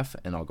same F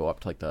and I'll go up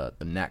to like the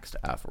next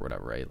F or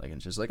whatever, right? Like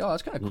it's just like oh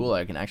that's kind of cool.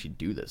 I can actually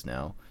do this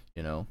now,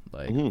 you know,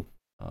 like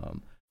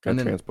Kind and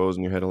of then transpose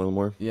in your head a little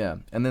more. yeah,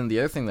 and then the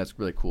other thing that's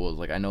really cool is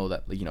like I know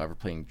that like you know ever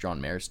playing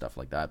John Mayer stuff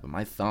like that, but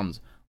my thumbs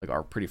like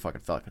are pretty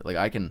fucking fucked. Like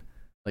I can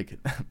like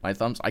my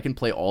thumbs I can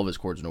play all of his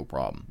chords no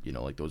problem. You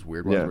know like those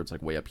weird ones Yeah. where it's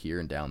like way up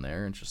here and down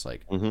there, and it's just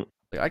like Mm-hmm.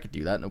 like I could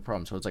do that no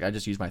problem. So it's like I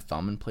just use my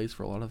thumb in place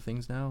for a lot of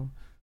things now.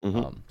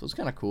 Mm-hmm. So it's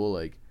kind of cool.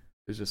 Like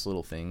there's just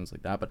little things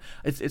like that, but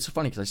it's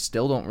funny because I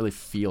still don't really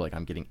feel like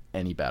I'm getting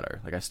any better.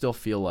 Like I still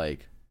feel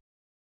like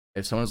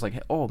if someone's like,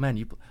 hey, oh man,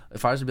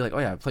 if I was to be like, oh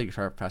yeah, I've played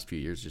guitar for the past few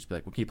years, just be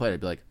like, well, can you play it? I'd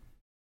be like,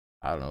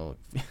 I don't know.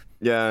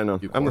 Yeah, I know.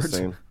 Few I'm the chords.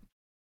 same.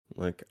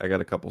 Like I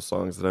got a couple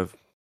songs that I've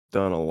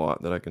done a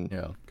lot that I can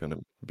Yeah, kind of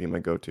be my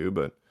go-to,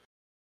 but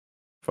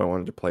if I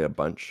wanted to play a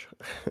bunch,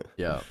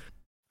 yeah,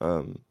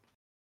 um,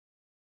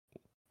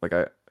 like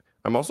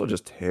I'm also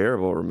just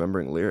terrible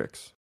remembering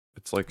lyrics.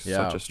 It's like yeah.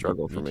 such a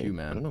struggle Me for me. too, I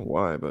man. don't know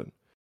why, but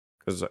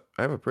because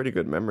I have a pretty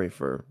good memory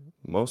for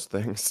most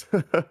things.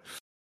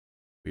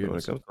 But Weird. when it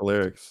It's comes a to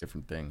lyrics,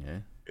 different thing, eh?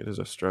 it is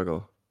a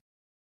struggle.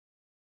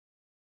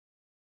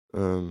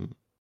 Um,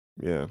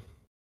 yeah.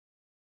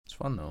 It's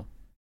fun though.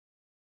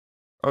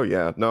 Oh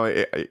yeah. No,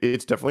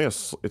 it's definitely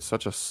it's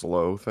such a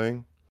slow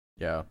thing.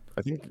 Yeah,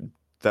 I think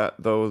that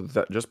though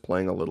that just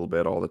playing a little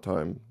bit all the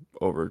time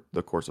over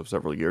the course of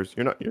several years,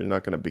 you're not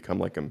going to become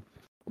like him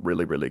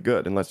really really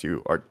good unless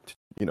you are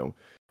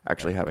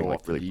actually having go like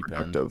off the really deep end.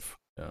 productive.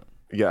 Yeah.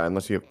 Yeah,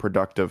 unless you have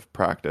productive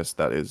practice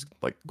that is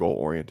like goal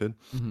oriented.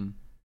 Mm-hmm.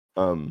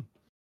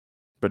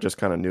 But just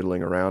kind of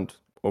noodling around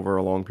over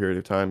a long period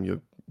of time,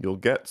 you'll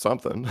get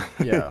something.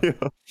 Yeah.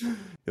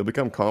 You'll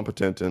become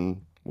competent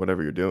in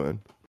whatever you're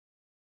doing.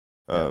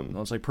 Yeah.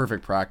 No, it's like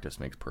perfect practice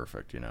makes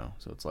perfect, you know.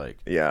 So it's like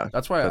Yeah,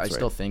 that's why I that's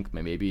still right. think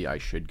maybe I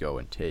should go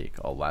and take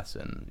a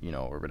lesson, you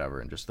know, or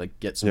whatever, and just like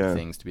get some Yeah.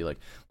 things to be like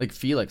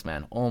Felix,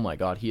 man. Oh my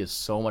God, he is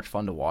so much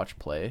fun to watch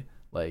play.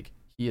 Like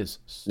he is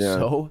Yeah.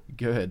 so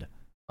good.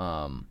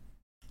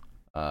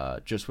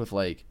 Just with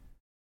like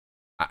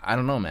I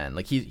don't know, man.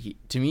 Like he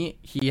to me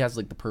he has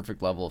like the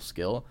perfect level of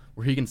skill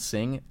where he can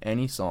sing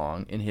any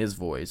song in his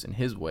voice in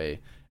his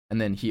way,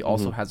 and then he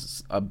also Mhm.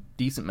 has a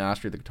decent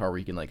mastery of the guitar where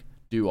he can like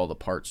do all the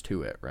parts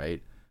to it,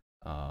 right?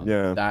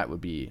 Yeah. That would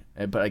be,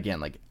 but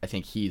again, like I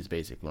think he's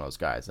basically one of those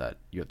guys that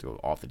you have to go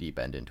off the deep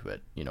end into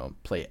it, you know,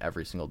 play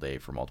every single day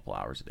for multiple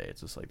hours a day.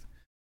 It's just like if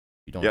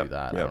you don't Yep, do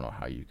that, I yep. don't know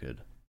how you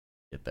could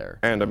get there.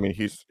 And I You know? mean,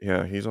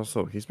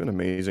 he's been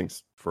amazing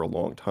for a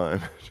long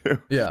time too.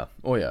 Yeah,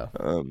 oh yeah.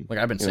 Um, Like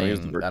I've been he was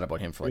saying that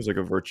about him for he like was like a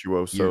years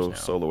virtuoso now.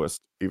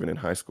 soloist even in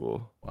high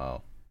school.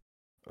 Wow.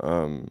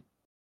 Um,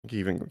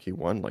 he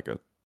won like I'm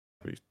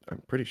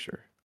pretty sure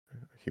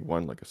he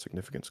won like a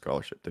significant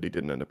scholarship that he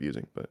didn't end up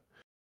using, but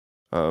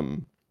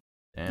um,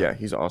 Damn. yeah,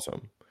 he's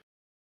awesome.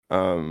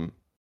 Um,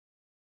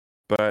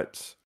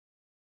 but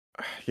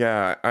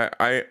yeah,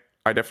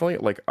 I definitely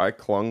like I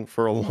clung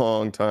for a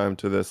long time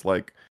to this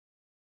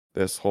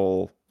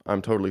whole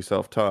I'm totally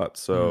self-taught,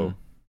 so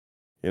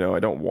I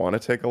don't want to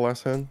take a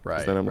lesson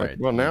because then Right, I'm like, right.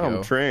 well, The now I'm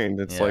ego. trained.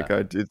 It's Yeah,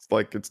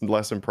 like it's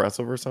less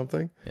impressive or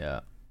something.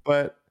 yeah.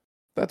 But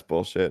that's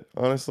bullshit,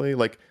 honestly.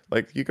 Like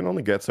you can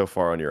only get so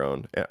far on your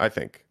own. I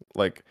think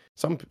like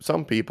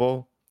some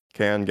people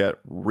can get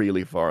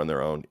really far on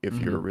their own if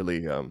you're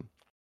Mhm.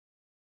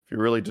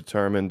 really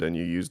determined and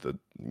you use the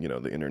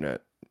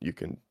internet, you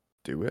can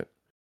do it.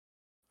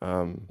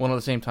 Well, at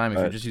the same time, if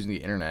you're But just using the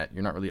internet,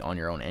 you're not really on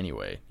your own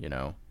anyway, you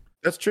know?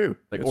 that's true.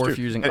 Like, It's or true. if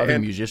you're using And, other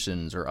and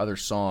musicians or other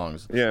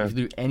songs, yeah, if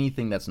you do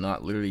anything that's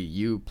not literally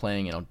you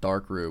playing in a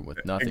dark room with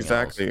nothing else.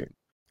 exactly.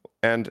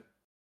 And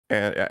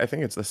and I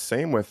think it's the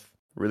same with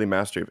really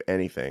mastery of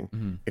anything.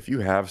 Mhm. If you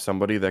have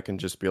somebody that can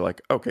just be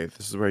like, okay,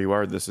 this is where you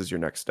are, this is your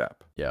next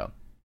step. Yeah.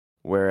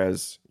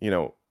 Whereas,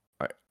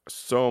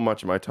 so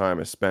much of my time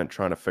is spent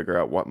trying to figure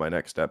out what my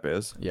next step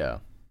is. Yeah.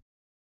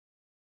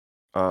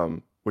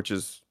 Which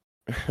is,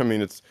 I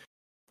mean,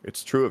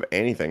 it's true of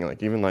anything,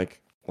 like even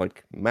like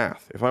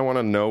math. If I want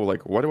to know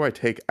like what do I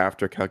take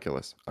after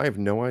calculus, I have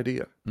no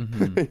idea.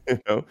 Mhm. You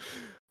know,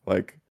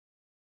 like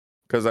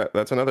because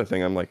that's another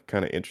thing I'm like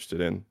kind of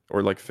interested in,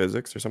 or like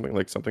physics or something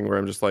where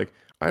I'm just like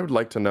I would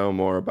like to know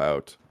more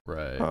about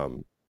Right.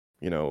 um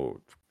you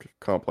know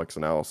complex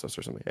analysis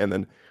or something, and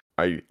then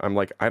I'm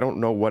like I don't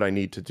know what I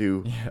need to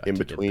do Yeah, in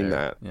to get between there.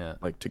 that, Yeah.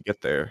 like to get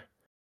there.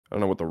 I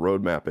don't know what the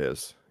roadmap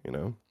is.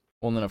 Well,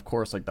 and then of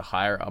course, like the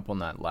higher up on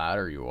that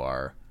ladder you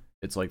are,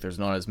 it's like there's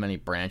not as many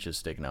branches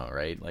sticking out,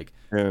 right? Like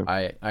Yeah.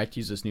 I had to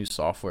use this new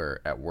software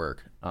at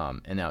work,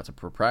 and now it's a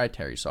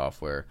proprietary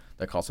software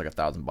that costs like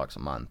 $1,000 a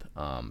month.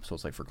 So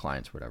it's like for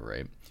clients or whatever,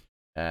 right?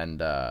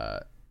 And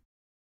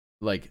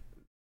like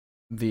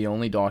the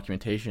only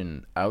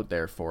documentation out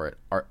there for it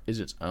is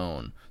its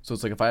own. So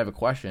it's like if I have a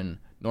question,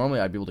 normally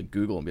I'd be able to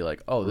Google and be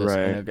like, oh, this,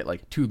 and Right. I'd get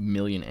like 2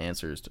 million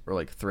answers or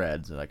like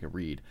threads that I could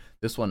read.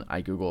 This one,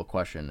 I Google a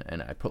question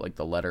and I put like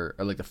the letter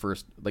or like the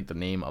first, like the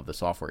name of the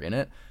software in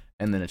it.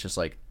 And then it's just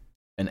like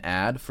an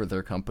ad for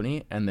their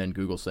company. And then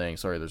Google saying,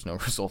 sorry, there's no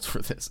results for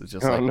this. It's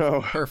just Oh like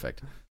no.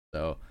 perfect.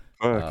 So,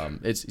 Fuck.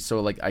 it's so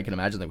like I can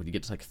imagine like when you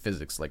get to like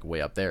physics, like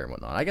way up there and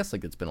whatnot, I guess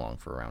like it's been along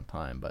for around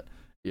time, but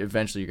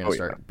eventually you're going Oh to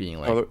yeah. start being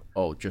Oh, like,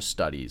 oh, just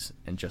studies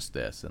and just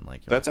this. And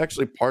like, you're that's like,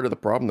 actually part of the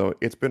problem, though.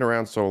 It's been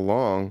around so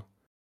long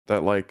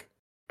that like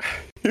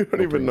you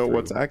don't even filtering know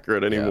what's through.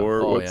 accurate Yeah.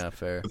 anymore. Oh, What's yeah,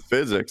 fair. with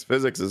physics?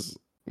 Physics is,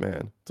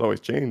 man, it's always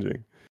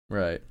changing.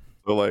 Right.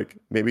 So like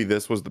maybe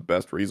this was the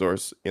best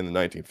resource in the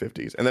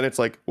 1950s, and then it's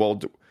like, well,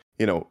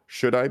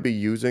 should I be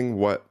using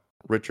what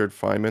Richard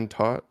Feynman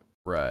taught,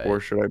 or Right.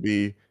 should I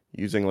be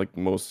using like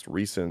most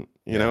recent?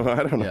 Yeah.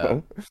 I don't Yeah.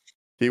 know.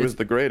 He was It's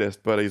the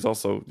greatest, but he's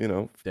also,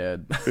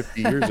 dead.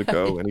 50 years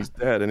ago, and he's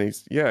dead, and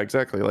he's yeah,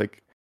 exactly.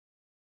 Like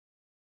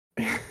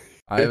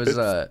I was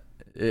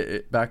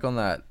it's back on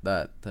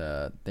that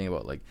thing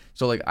about like,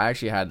 so like I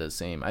actually had the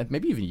same.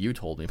 Maybe even you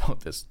told me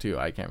about this too.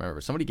 I can't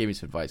remember. Somebody gave me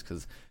some advice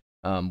because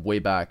way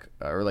back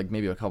or like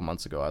maybe a couple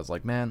months ago, I was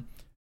like, man,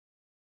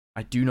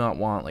 I do not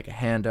want like a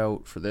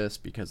handout for this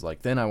because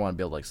like then I want to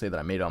be able to like say that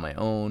I made it on my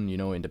own,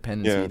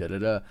 independency, yeah, da da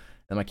da.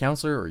 And my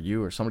counselor or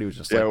you or somebody was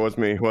just yeah. like, It was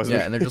me, wasn't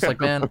yeah, it? and they're just Yeah,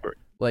 like, I man, remember.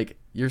 like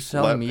you're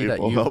telling Let me that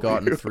people you've help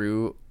gotten you.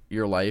 through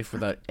your life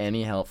without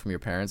any help from your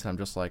parents, and I'm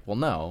just like, well,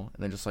 no.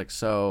 And they're just like,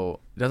 so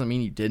it doesn't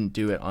mean you didn't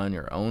do it on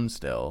your own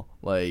still.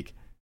 Like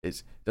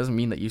it doesn't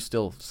mean that you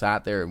still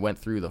sat there and went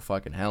through the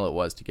fucking hell it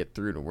was to get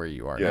through to where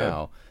you are Yeah,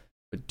 now.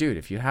 But dude,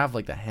 if you have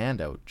like the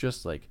handout,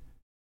 just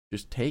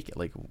take it.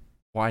 Like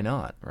why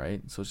not,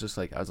 right? So it's just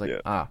like I was like,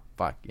 yeah,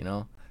 fuck,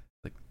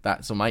 like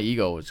that. So my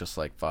ego was just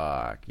like,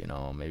 fuck,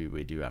 maybe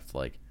we do have to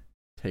like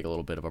take a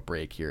little bit of a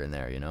break here and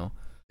there.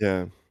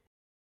 yeah,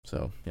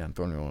 So yeah, I'm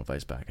throwing your own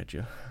advice back at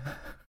you.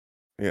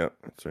 yeah.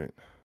 That's right.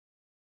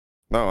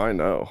 No, I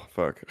know.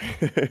 Fuck.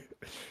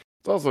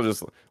 It's also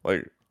just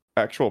like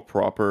actual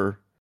proper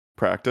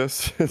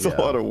practice. It's a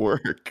Yeah. lot of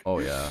work. Oh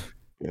yeah.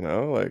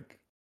 Like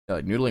Yeah,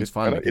 like noodling's it's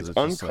fun kind of because it's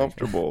it's just like,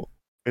 uncomfortable.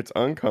 It's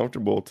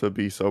uncomfortable to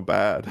be so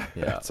bad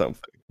yeah, at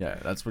something. yeah.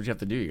 That's what you have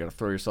to do. You got to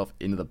throw yourself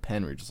into the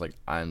pen where you're just like,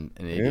 I'm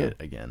an Yeah, idiot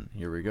again.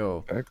 Here we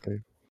go.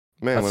 exactly.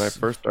 Man, That's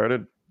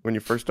when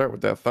you first start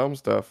with that thumb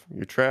stuff,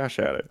 you're trash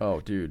at it.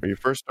 oh, dude. When you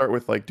first start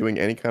with like doing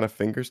any kind of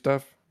finger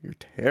stuff, you're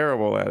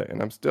terrible at it.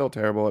 And I'm still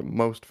terrible at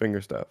most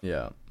finger stuff.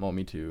 Yeah. Well,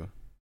 me too.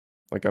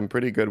 Like I'm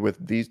pretty good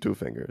with these two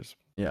fingers.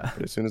 Yeah.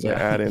 But as soon as I Yeah.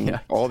 add in Yeah.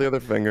 all the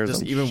other fingers,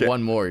 Just I'm even shit.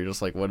 one more, you're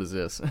just like, what is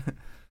this?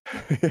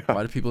 Yeah,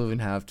 Why do people even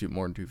have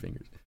more than two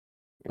fingers?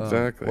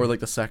 exactly. Or like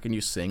the second you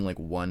sing like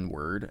one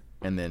word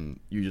and then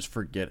you just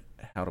forget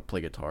how to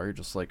play guitar, you're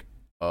just like,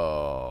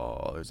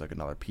 oh, there's like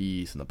another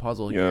piece in the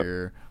puzzle Yep.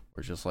 here. Or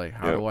it's just like,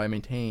 how Yep. do I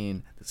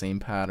maintain the same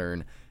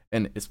pattern?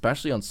 And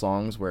especially on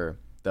songs where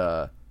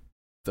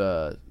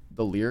the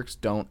lyrics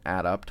don't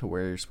add up to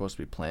where you're supposed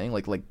to be playing.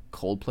 Like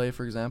Coldplay,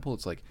 for example,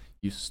 it's like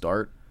you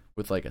start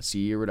with like a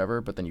C or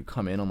whatever, but then you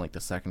come in on like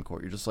the second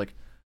chord. You're just like,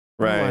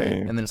 what do I? Right.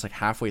 And then it's like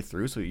halfway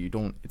through, so you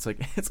don't. It's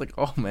like,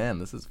 oh man,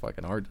 this is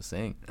fucking hard to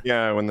sing.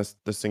 Yeah, when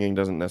the singing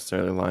doesn't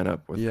necessarily line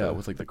up with Yeah, the,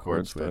 with like the chord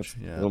chord stuff, switch.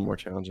 a Yeah, little more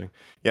challenging.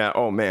 Yeah,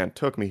 oh man,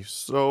 took me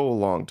so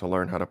long to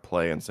learn how to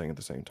play and sing at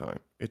the same time.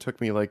 It took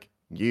me like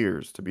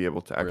years to be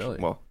able to actually, really.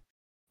 well,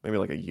 maybe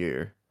like a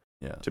year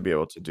Yeah. to be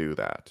able to do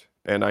that.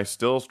 And I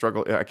still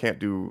struggle. I can't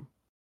do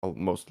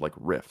most like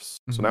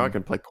riffs. So now I Mhm.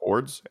 can play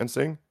chords and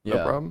sing, no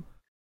Yeah. problem.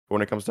 But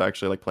when it comes to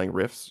actually like playing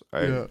riffs,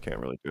 I Yeah. can't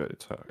really do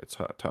it. It's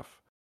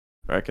tough.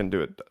 Or I can do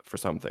it for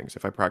some things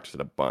if I practice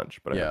it a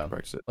bunch, but I have Yeah. to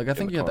practice it Like I in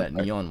think the you have that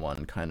context. neon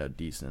one kind of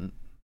decent.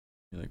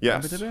 You're like,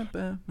 Yes.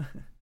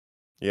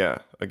 Yeah,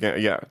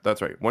 again, yeah,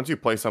 that's right. Once you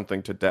play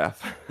something to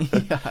death,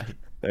 yeah.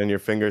 then your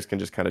fingers can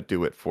just kind of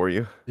do it for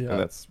you, and Yeah.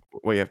 that's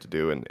what you have to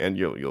do, and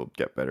you'll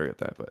get better at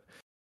that.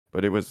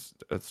 But it was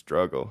a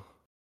struggle.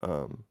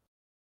 Um,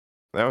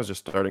 that was just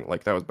starting.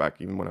 Like that was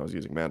back even when I was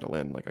using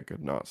mandolin. Like I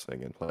could not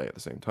sing and play at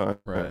the same time.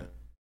 Right.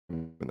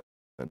 And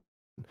then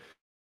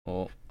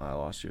Oh, I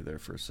lost you there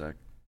for a sec.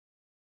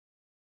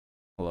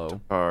 Hello.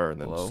 guitar,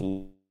 and then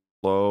Hello.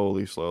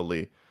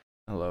 slowly.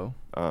 Hello,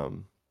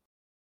 Um,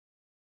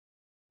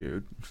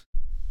 dude.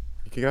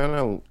 you can kind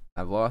of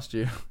I've lost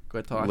you.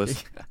 Quit talking.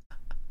 listen.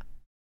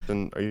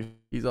 Are you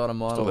He's on a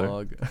still there?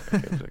 monologue.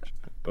 Okay,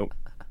 oh,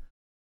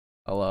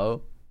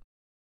 Hello.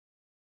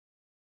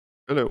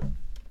 hello,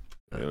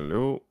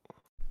 hello.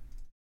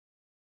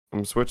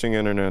 I'm switching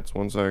internets.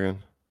 1 second.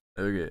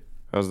 Okay.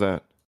 How's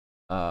that?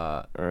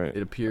 Uh, All right. it I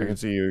can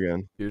appears see you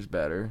again.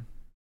 better.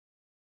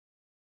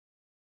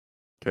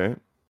 Okay.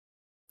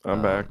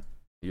 I'm back.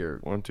 You're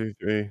 1, 2,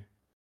 3.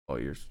 oh,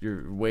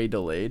 you're way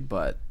delayed,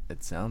 but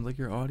it sounds like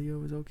your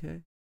audio is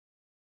okay.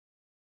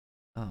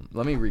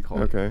 Let me recall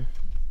you. Okay.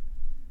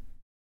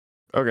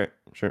 Okay.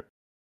 Sure.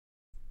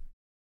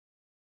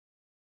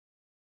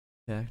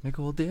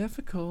 Technical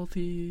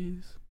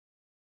difficulties.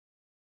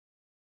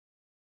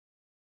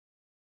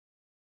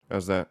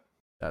 How's that?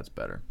 That's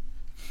better.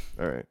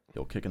 All right.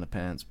 You'll kick in the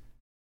pants.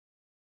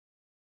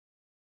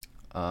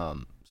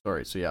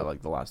 Sorry. So yeah,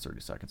 like the last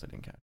 30 seconds I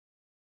didn't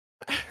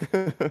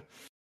catch.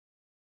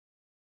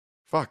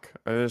 Fuck,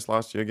 I just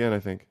lost you again, I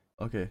think.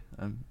 Okay,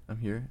 I'm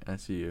here and I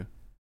see you.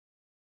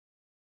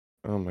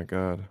 Oh my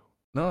god.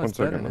 No, One it's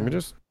better second, let me now.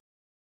 just...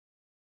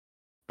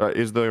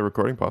 is the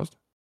recording paused?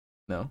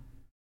 No.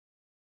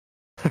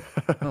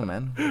 No,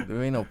 man.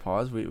 There ain't no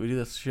pause. We do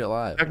this shit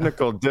live.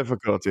 Technical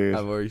difficulties.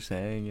 I'm already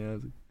saying, yeah.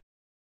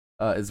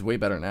 It's way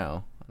better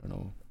now. I don't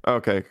know.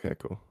 Okay,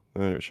 cool.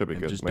 Then it should be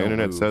And good. just My don't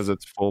internet move. says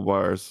it's full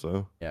bars,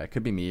 so... Yeah, it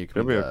could be me. It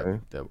It'll could be be the okay.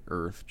 the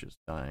Earth just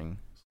dying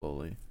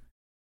slowly.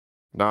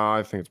 Nah,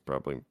 I think it's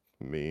probably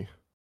me.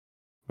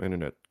 My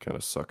internet kind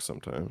of sucks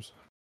sometimes.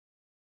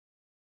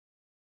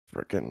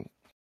 Freaking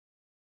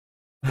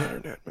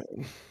internet,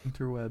 man.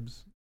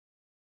 Interwebs.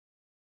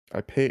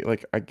 I pay,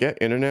 like, I get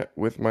internet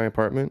with my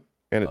apartment,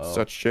 and it's Oh.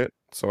 such shit,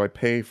 so I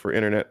pay for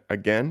internet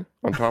again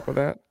on top of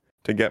that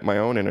to get my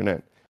own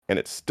internet, and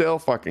it still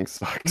fucking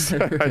sucks. I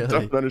Really?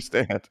 don't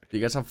understand. Do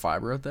you guys have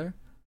fiber out there?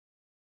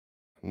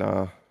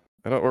 Nah,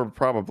 I don't, or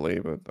probably,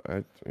 but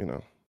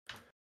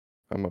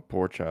I'm a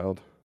poor child.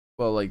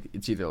 Well, like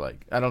it's either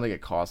like I don't think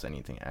it costs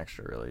anything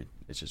extra really.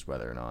 It's just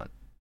whether or not,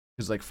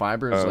 because like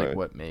fiber is like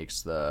what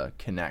makes the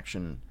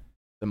connection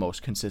the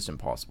most consistent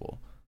possible.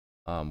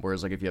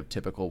 Whereas like if you have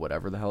typical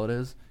whatever the hell it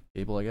is,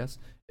 cable I guess,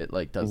 it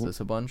like does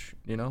this a bunch,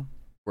 you know.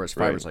 Whereas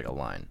fiber's like a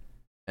line,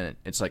 and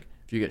it's like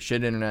if you get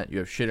shit internet, you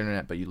have shit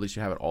internet, but at least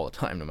you have it all the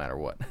time, no matter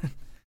what.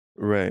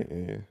 Right.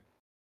 Yeah.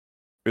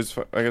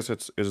 I guess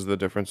is the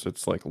difference.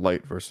 It's like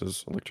light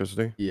versus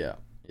electricity. Yeah.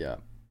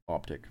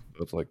 Optic.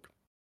 It's like,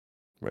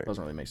 right.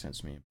 Doesn't really make sense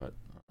to me, but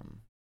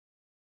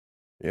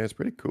yeah, it's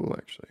pretty cool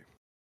actually.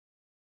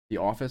 the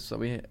office that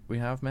we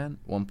have, man,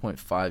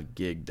 1.5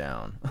 gig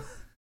down.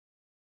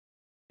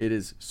 It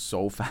is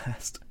so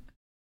fast.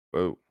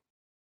 Whoa.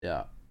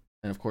 Yeah.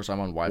 And of course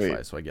I'm on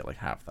Wi-Fi, so I get like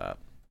half that.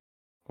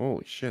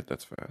 Holy shit,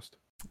 that's fast.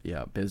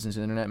 Yeah, business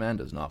internet, man,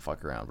 does not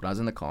fuck around. When I was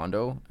in the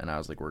condo and I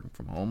was like working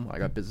from home, I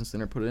got business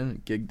internet put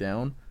in, gig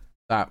down,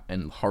 that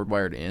and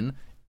hardwired in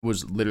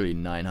was literally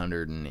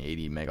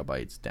 980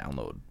 megabytes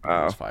download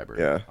this fiber.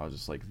 Yeah. I was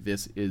just like,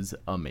 this is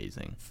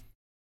amazing.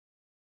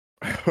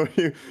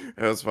 It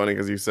was funny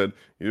because you said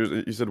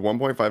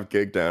 1.5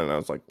 gig down, and I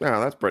was like, nah,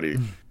 that's pretty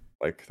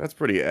that's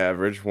pretty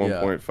average,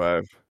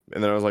 1.5.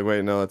 And then I was like,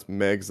 wait, no, that's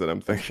megs that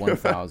I'm thinking.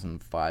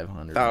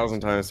 1,500. 1,000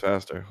 times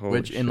faster. Holy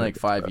Which in shit, like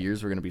 5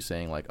 years we're gonna be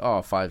saying like,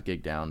 oh, 5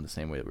 gig down, the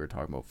same way that we were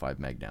talking about 5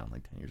 meg down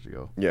like 10 years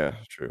ago. Yeah,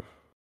 true.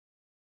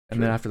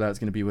 And then after that, it's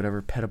gonna be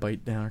whatever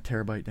petabyte down or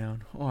terabyte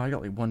down. Oh, I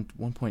got like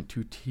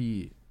 1.2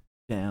 T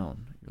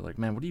down. You're like,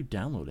 man, what are you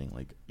downloading?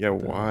 Like, yeah,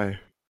 why?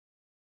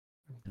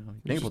 You know,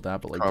 think about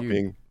that, but like,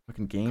 copying, dude,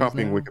 fucking games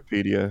copying now?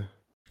 Wikipedia.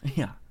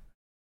 Yeah.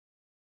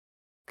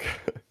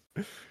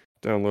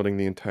 Downloading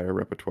the entire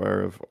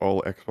repertoire of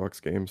all Xbox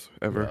games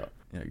ever.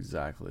 Yeah,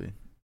 exactly.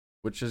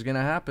 Which is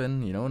gonna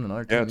happen, you know, in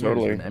another 10 Yeah, years.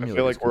 totally. I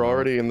feel like we're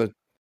already in the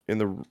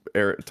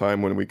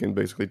time when we can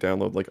basically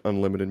download like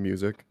unlimited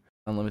music.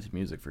 Unlimited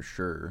music for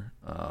sure.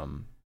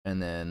 And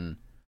then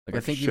like I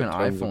Like think even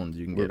iPhones,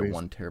 you can get a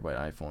 1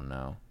 terabyte iPhone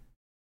now.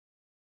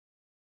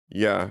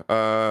 Yeah.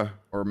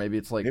 Or maybe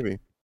it's like maybe.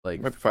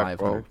 like Maybe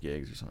 500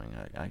 gigs or something.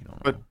 I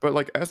don't know. But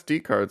like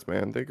SD cards,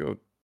 man, they go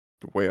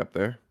way up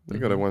there. They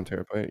go to 1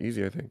 terabyte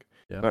easy, I think.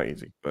 Yeah. Not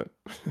easy, but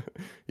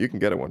you can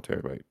get a 1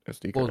 terabyte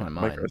SD card. Blows my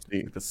mind. Micro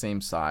SD. Like the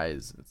same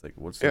size. It's like,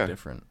 what's so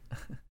different?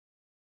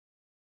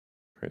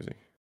 Crazy.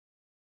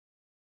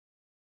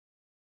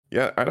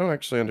 Yeah, I don't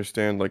actually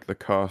understand like the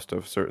cost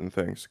of certain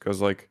things,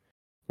 because like,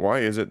 why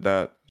is it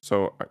that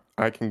so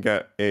I can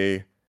get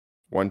a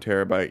 1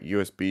 terabyte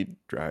USB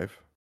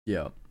drive,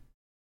 Yeah.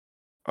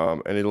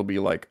 and it'll be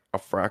like a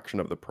fraction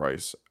of the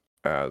price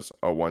as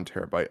a 1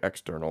 terabyte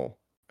external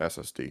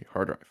SSD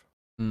hard drive.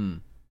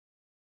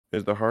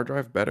 Is the hard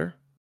drive better?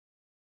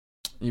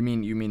 You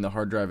mean the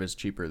hard drive is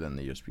cheaper than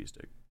the USB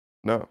stick?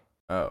 No.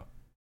 Oh.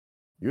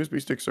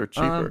 USB sticks are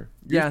cheaper.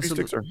 Yeah, USB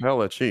sticks are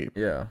hella cheap.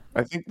 Yeah.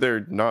 I think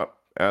they're not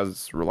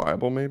as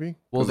reliable, maybe.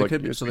 Well, they like,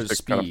 could be. So USB there's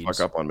sticks kind of speeds.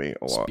 fuck up on me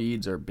a lot.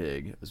 Speeds are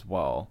big as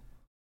well.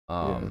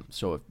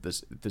 So if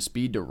the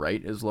speed to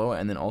write is low,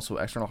 and then also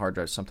external hard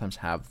drives sometimes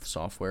have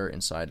software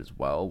inside as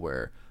well,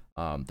 where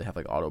they have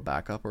like auto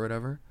backup or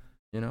whatever.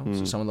 You know,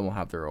 so some of them will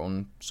have their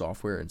own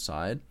software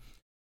inside.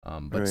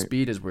 But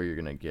speed is where you're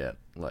gonna get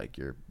like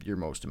your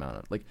most amount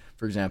of, like,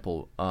 for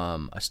example,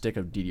 a stick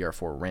of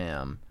DDR4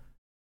 RAM,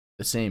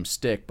 the same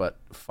stick but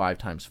 5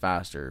 times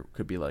faster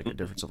could be like a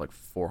difference of like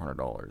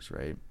 $400,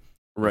 right?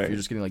 If you're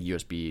just getting like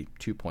USB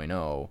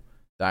 2.0,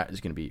 that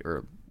is gonna be,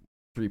 or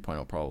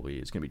 3.0 probably,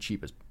 it's gonna be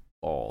cheap as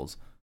balls.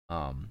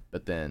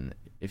 But then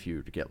if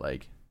you get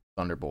like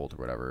Thunderbolt or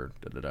whatever,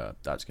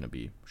 that's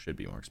should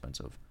be more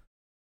expensive.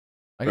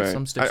 I guess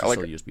some sticks are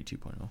still USB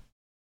 2.0.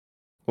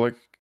 Like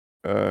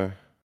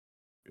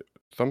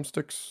some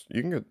sticks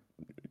you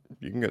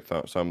can get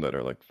some that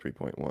are like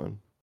 3.1,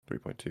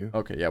 3.2.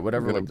 Okay, yeah,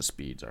 whatever like the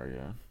speeds are,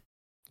 yeah.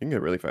 You can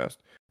get really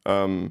fast.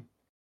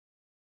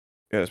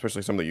 Yeah,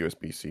 especially some of the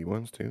USB-C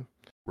ones too.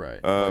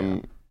 Right.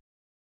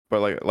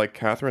 But like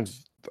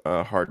Catherine's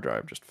hard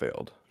drive just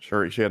failed.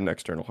 Sure, she had an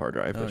external hard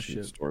drive Oh that she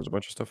shit. stores a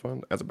bunch of stuff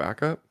on as a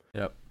backup,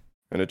 Yep.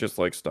 and it just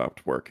like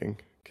stopped working.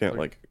 Can't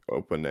Like, like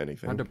open how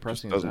anything. It just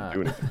depressing is doesn't that?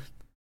 do anything.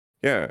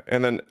 Yeah,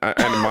 and then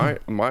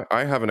my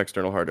I have an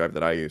external hard drive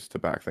that I use to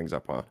back things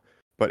up on,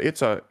 but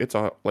it's a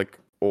like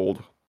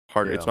old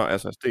hard. It's Yeah. not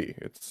SSD.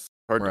 It's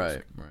hard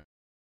disk. Right.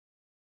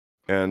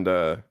 And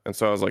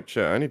so I was like,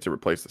 shit, I need to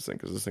replace this thing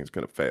because this thing's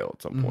gonna fail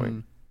at some point.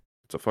 Mhm.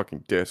 It's a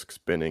fucking disk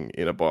spinning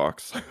in a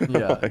box.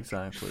 Yeah, Like,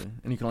 exactly.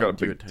 And you can got only a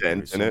do big it technically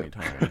dent so in many it.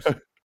 times.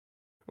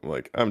 I'm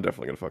like, I'm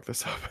definitely gonna fuck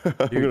this up. I'm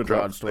gonna Dude, drop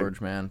cloud this thing.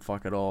 storage, man.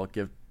 Fuck it all.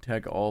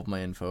 Tag all of my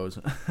infos.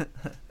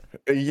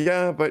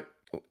 Yeah, but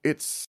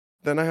it's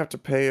then I have to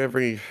pay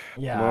every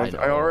Yeah, month.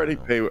 I I already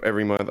know. pay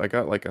every month. I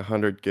got like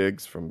 100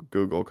 gigs from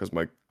Google because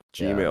my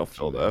Yeah, Gmail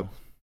filled Gmail.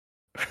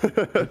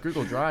 up. Like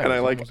Google Drive And is I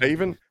almost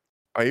empty.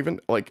 even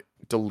like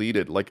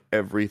deleted like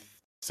every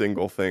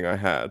single thing I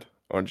had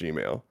on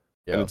Gmail.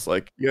 And Yeah. it's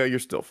like, yeah, you're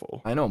still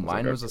full. I know, I was like,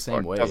 mine okay, was the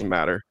same fuck, doesn't way.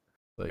 matter.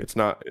 Like, It's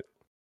not.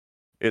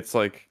 It's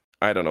like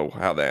I don't know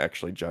how they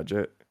actually judge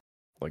it.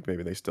 Like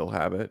maybe they still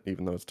have it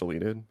even though it's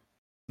deleted.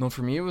 no,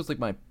 for me it was like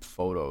my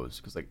photos,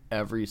 because like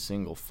every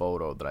single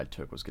photo that I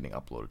took was getting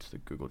uploaded to the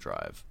Google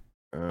Drive.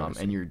 I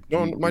see. And your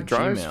No, my your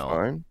drive's Gmail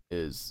fine.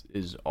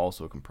 is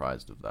also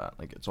comprised of that.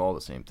 Like it's all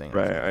the same thing, I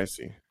Right, think. I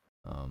see.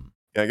 Um,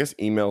 Yeah, I guess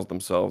emails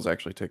themselves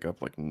actually take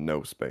up like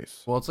no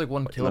space. well, it's like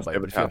 1 kilobyte, Unless they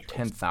have but if you have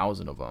attachments.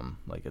 10,000 of them,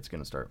 like it's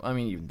gonna start. I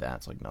mean, even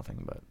that's like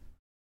nothing, but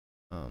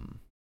um,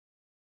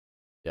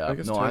 yeah, I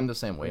guess no, I'm 10, the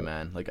same way,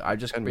 man. Like I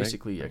just 10 meg.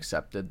 basically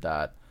accepted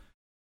that.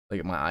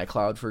 Like my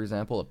iCloud, for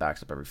example, it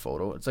backs up every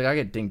photo. It's like I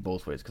get dinged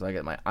both ways because I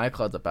get my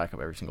iCloud that back up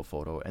every single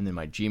photo, and then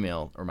my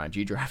Gmail or my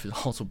G Drive is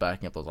also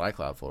backing up those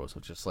iCloud photos. So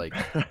it's just like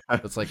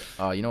it's like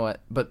you know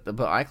what? But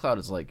iCloud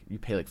is like you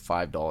pay like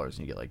 $5 and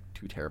you get like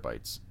 2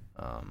 TB.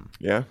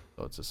 Yeah,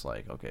 So it's just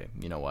like, okay,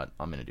 you know what?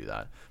 I'm gonna do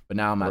that. But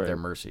now I'm at their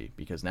right. mercy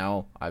because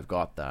now I've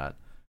got that,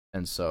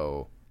 and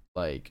so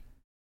like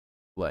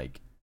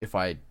if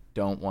I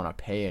don't want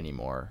to pay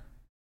anymore,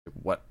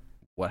 what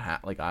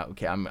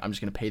okay, I'm just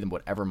gonna pay them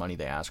whatever money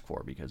they ask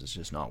for because it's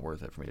just not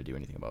worth it for me to do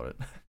anything about it.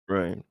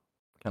 Right.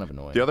 Kind of The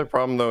annoying. other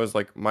problem though is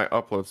like my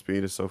upload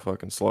speed is so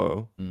fucking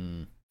slow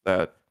Mm,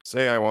 that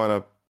say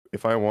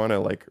if I wanna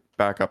like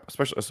back up,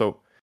 especially so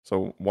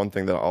one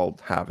thing that I'll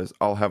have is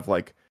I'll have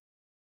like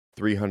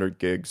 300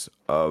 gigs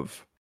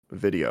of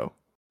video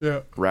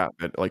yeah.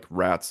 like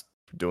rats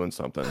doing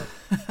something.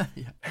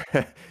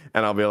 Yeah.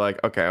 And I'll be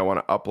like, okay, I want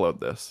to upload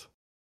this.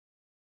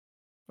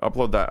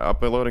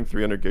 Uploading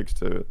 300 gigs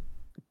to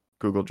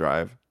Google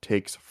Drive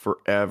takes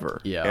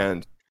forever.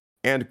 Yeah.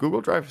 And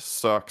Google Drive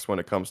sucks when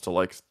it comes to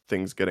like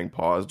things getting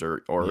paused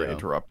or Yeah.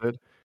 interrupted.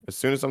 As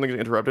soon as something gets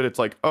interrupted, it's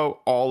like, oh,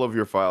 all of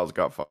your files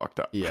got fucked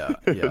up. Yeah.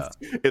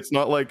 It's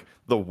not like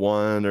the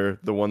one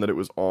that it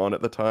was on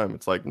at the time.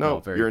 It's like, No, no,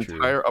 very your true.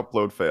 entire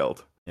upload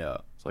failed. Yeah.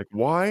 It's like,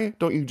 why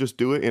don't you just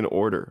do it in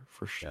order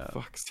for Yeah.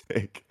 fuck's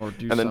sake? Or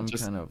do And then some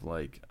just kind of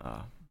like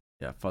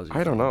fuzzy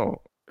I don't thing.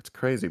 know. It's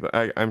crazy, but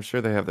I'm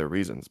sure they have their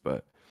reasons,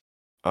 but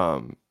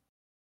um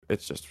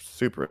it's just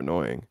super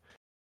annoying.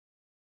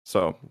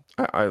 So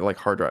I like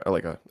hard drive,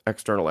 like a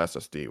external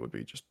SSD would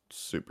be just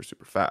super,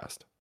 super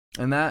fast.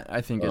 And that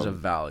I think is a Um,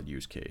 valid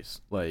use case.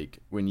 Like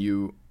when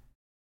you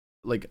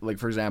like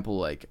for example,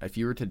 like if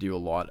you were to do a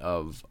lot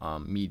of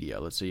media,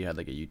 let's say you had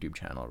like a YouTube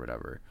channel or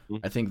whatever, Mhm.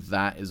 I think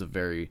that is a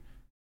very,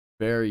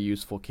 very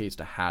useful case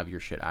to have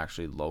your shit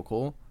actually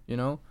local, you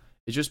know?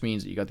 It just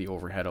means that you got the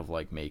overhead of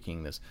like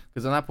making this,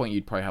 because at that point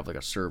you'd probably have like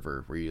a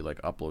server where you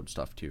like upload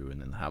stuff to and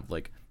then have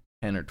like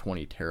 10 or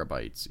 20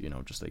 terabytes, you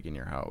know, just like in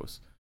your house.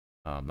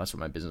 That's what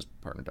my business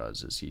partner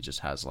does, is he just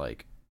has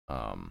like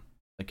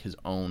his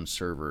own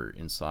server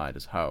inside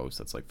his house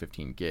that's like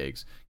 15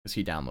 gigs because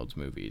he downloads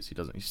movies.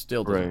 He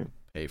still doesn't right.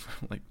 pay for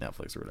like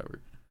Netflix or whatever.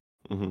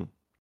 Hmm.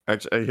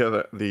 Actually,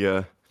 yeah,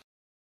 the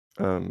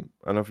I don't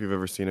know if you've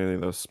ever seen any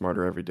of those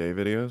Smarter Everyday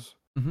videos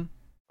Mm-hmm.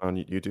 on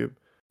YouTube,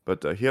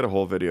 but he had a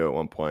whole video at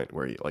one point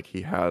where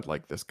he had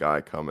like this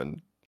guy come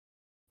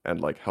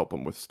and like help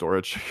him with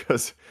storage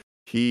because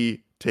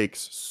he takes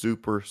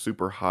super,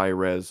 super high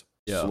res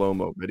Yeah.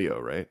 slow-mo video,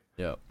 right?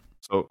 Yeah.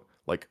 So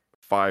like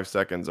 5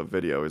 seconds of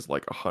video is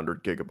like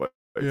 100 GB.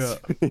 Yeah.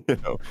 You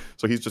know,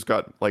 so he's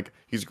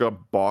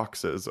got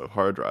boxes of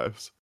hard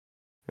drives,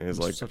 and he's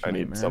It's like, such a I need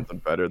nightmare. something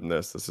better than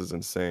this. This is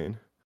insane.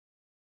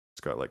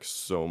 It's got like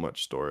so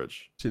much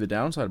storage. See, the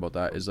downside about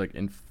that is like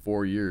in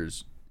 4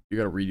 years, you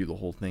got to redo the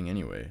whole thing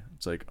anyway.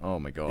 It's like, oh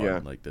my God,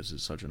 Yeah. like this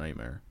is such a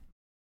nightmare.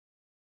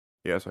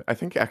 Yeah, so I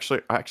think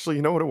actually,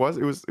 you know what it was?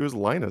 It was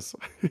Linus.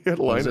 He had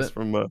Was Linus it?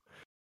 from That's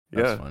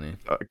yeah, funny.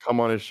 come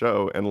on his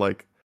show and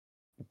like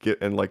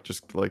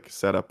just like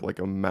set up like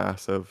a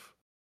massive.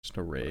 Just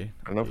an array.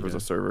 I don't know if it was Yeah.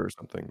 a server or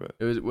something, but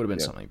It would have been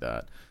yeah, something like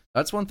that.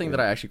 That's one thing that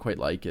yeah, I actually quite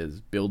like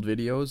is build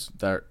videos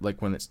that are,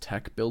 like when it's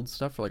tech build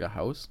stuff for like a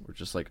house, where it's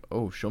just like,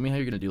 oh, show me how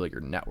you're gonna do like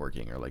your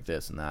networking or like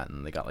this and that,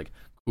 and they got like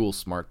cool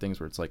smart things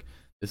where it's like,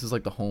 this is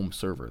like the home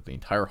server, the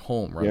entire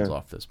home runs yeah,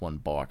 off this one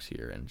box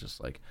here, and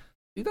just like,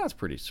 see, that's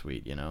pretty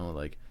sweet, you know?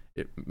 Like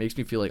it makes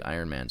me feel like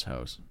Iron Man's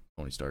house,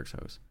 Tony Stark's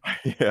house.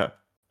 yeah.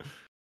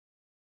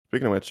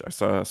 Speaking of which, I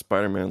saw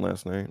Spider-Man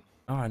last night.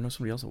 Oh, I know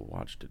somebody else that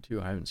watched it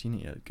too. I haven't seen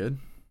it yet. Good.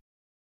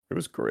 It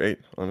was great,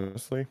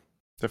 honestly.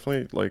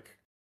 Definitely like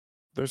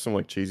there's some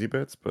like cheesy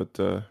bits, but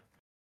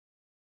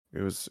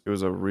it was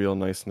a real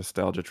nice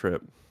nostalgia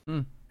trip.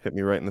 Hmm. Hit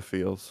me right in the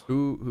feels.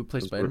 Who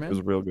plays It Spider-Man?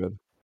 was real good.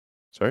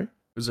 Sorry?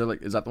 Is that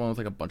the one with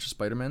like a bunch of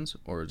Spider-Mans,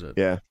 or is it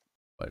Yeah,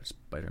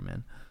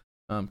 Spider-Man?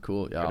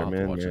 Cool. Yeah, I'll have to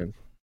Spider-Man, watch it. man.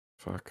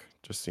 Fuck,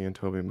 just seeing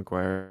Tobey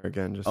Maguire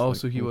again, just Oh, like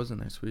so he was in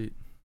there. Sweet.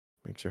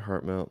 makes your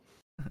heart melt.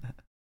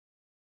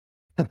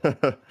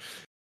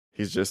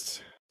 He's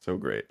just so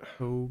great.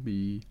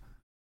 Toby.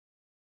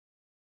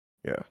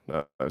 Yeah,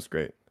 no, that was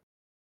great.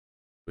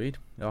 Sweet.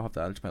 I'll have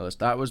to add it to my list.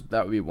 That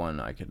would be one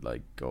I could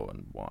like go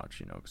and watch.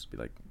 Because it'd be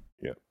like,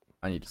 Yeah,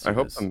 I need to see I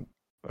hope this.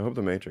 I hope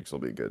the Matrix will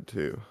be good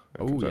too.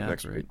 That Oh comes out yeah,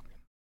 next great. week.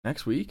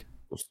 Next week?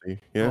 We'll see.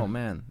 Yeah, Oh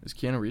man, is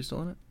Keanu Reeves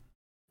still in it?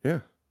 yeah,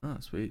 Oh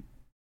sweet.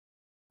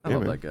 I yeah,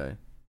 love man. that guy.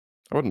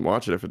 I wouldn't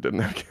watch it if it didn't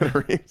have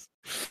Keanu Reeves.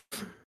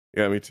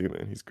 Yeah, me too,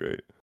 man. He's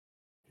great.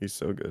 He's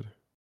so good.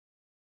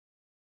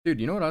 Dude,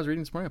 you know what I was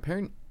reading this morning?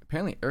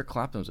 Apparently Eric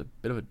Clapton was a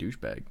bit of a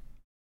douchebag.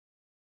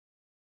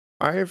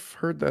 I've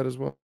heard that as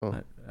well.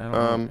 I don't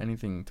know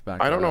anything to back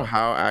I that don't know up.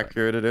 how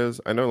accurate it is.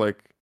 I know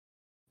like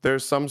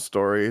there's some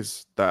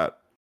stories that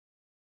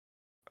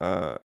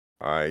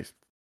I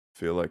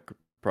feel like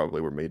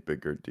probably were made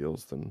bigger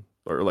deals than,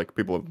 or like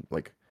people have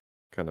like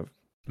kind of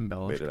made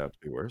Embellished. it out to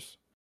be worse.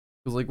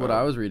 Because like what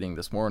I was reading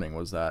this morning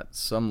was that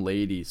some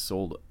lady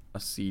sold a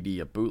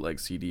bootleg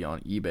CD on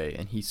eBay,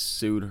 and he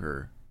sued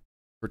her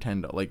for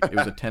 $10. Like it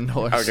was a $10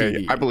 Okay,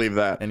 CD. I believe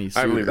that. And he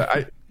sued I believe her.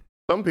 that.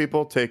 Some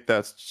people take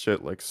that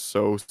shit like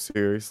so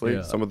seriously.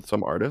 Yeah.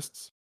 Some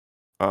artists.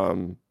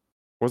 Wasn't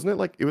it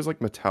like it was like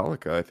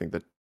Metallica? I think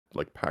that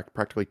like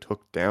practically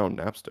took down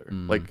Napster.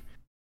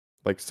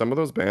 Like some of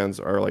those bands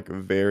are like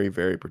very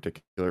very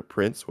particular.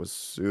 Prince was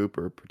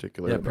super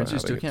particular. Yeah, about Prince, you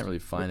still having can't really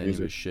find any of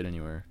his shit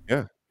anywhere.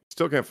 Yeah,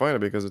 still can't find it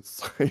because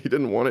it's he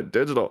didn't want it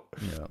digital.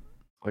 Yeah.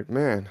 Like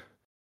man,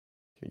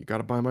 you got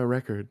to buy my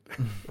record.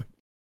 Man,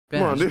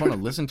 Come on, I just want to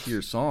dude. listen to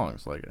your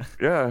songs. Like,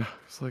 Yeah,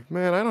 it's like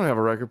man, I don't have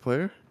a record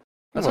player.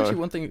 that's Come actually on.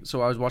 one thing.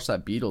 So I was watching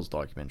that Beatles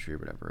documentary or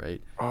whatever,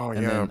 right? Oh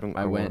And yeah, then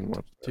I I wanna went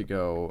watch to that.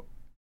 go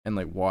and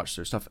like watch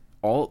their stuff.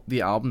 All the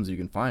albums you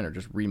can find are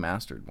just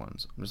remastered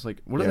ones. I'm just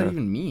like, what does that Yeah.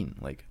 even mean?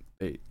 Like,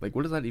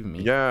 what does that even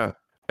mean? Yeah,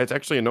 it's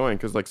actually annoying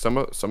because like some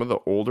of the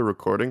older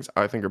recordings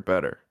I think are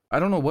better. I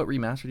don't know what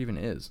remastered even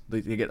is.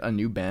 They get a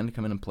new band to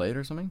come in and play it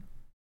or something?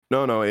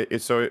 No,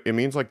 it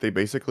means like they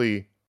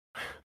basically,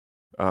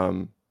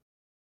 um,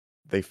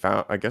 they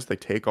found I guess they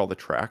take all the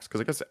tracks because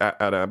I guess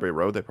at Abbey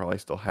Road they probably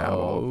still have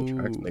all of the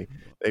tracks. And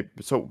they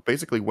so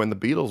basically when the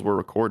Beatles were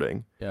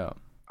recording, Yeah.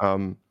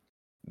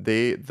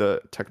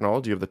 The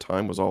technology of the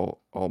time was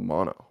all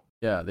mono.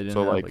 Yeah, they didn't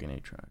So have like like an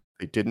 8-track.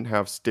 they didn't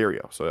have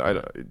stereo. So I Yeah.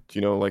 don't, do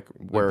you know like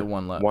where the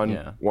one left,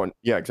 yeah.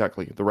 yeah,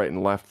 exactly, the right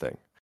and left thing.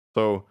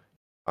 So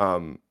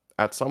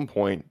at some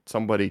point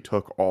somebody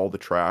took all the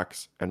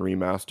tracks and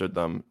remastered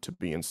them to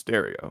be in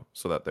stereo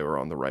so that they were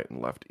on the right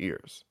and left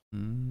ears.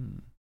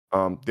 Mm.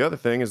 The other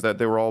thing is that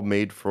they were all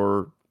made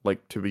for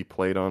like to be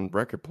played on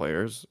record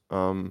players.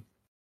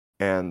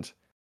 And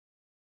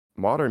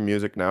modern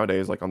music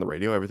nowadays, like on the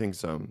radio,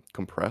 everything's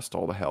compressed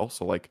all the hell.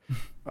 So like,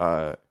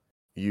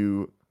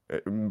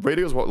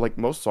 radio's like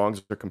most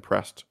songs are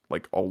compressed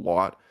like a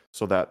lot,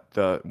 so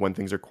that when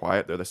things are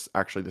quiet, they're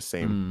actually the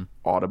same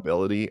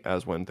audibility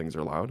as when things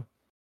are loud.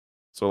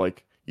 So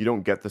like you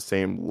don't get the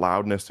same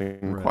loudness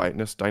and Right.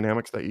 quietness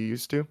dynamics that you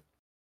used to.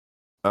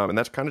 And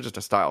that's kind of just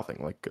a style thing.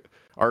 Like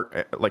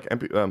art, like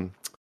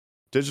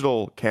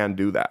digital can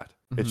do that.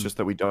 It's just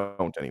that we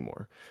don't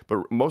anymore.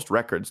 But most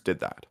records did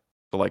that.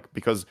 So like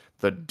because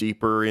the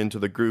deeper into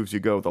the grooves you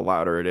go, the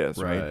louder it is,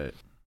 right?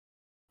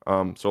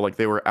 So like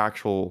they were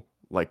actual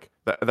like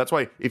that's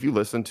why if you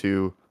listen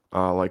to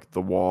like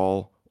The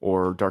Wall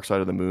or Dark Side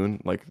of the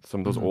Moon, like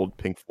some of those old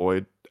Pink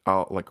Floyd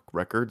like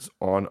records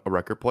on a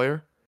record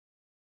player,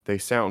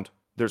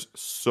 there's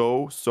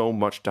so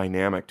much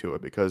dynamic to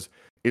it because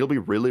it'll be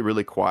really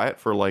really quiet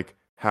for like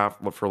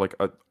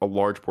a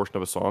large portion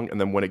of a song,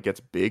 and then when it gets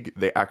big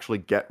they actually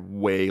get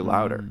way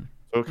louder.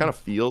 So it kind of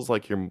feels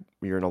like you're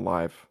in a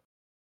live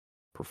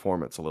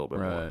performance a little bit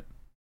more.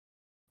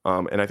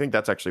 And I think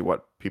that's actually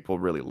what people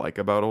really like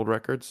about old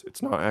records.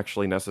 It's not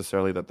actually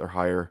necessarily that they're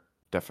higher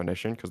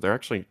definition, because they're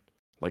actually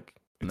like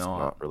it's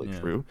not really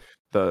true.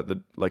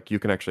 The like you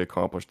can actually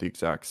accomplish the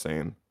exact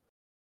same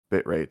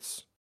bit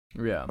rates.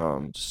 Yeah.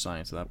 Just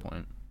science at that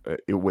point.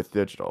 With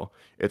digital.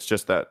 It's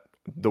just that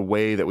the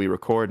way that we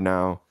record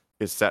now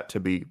is set to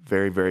be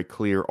very, very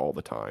clear all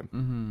the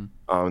time.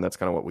 And that's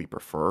kind of what we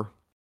prefer.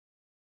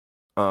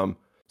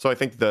 So I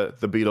think the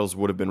Beatles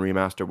would have been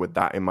remastered with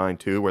that in mind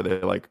too, where they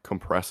like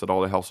compress it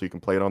all to hell so you can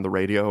play it on the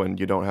radio and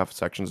you don't have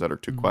sections that are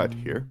too quiet to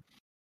hear.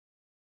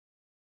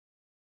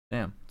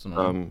 Damn, it's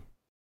annoying.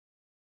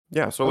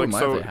 Yeah, so like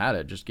so if they had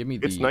it, just give me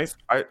the. It's nice.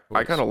 I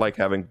kind of like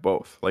having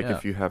both. Like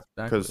if you have,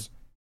 because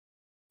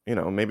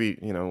maybe,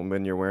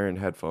 when you're wearing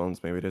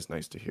headphones, maybe it is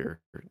nice to hear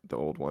the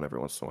old one every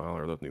once in a while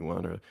or the new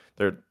one, or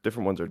they're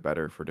different ones are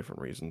better for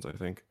different reasons, I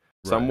think.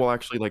 Some Right. will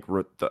actually like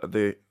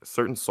the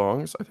certain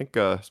songs. I think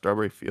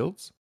Strawberry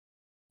Fields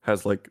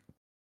has like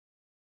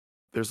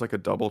there's like a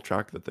double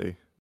track that they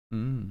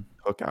Mm.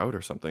 hook out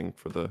or something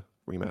for the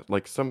rematch.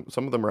 Like some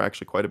of them are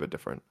actually quite a bit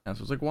different. And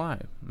so it's like,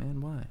 why,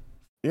 man, why?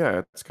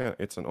 Yeah,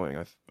 it's annoying.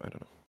 I don't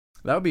know.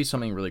 That would be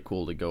something really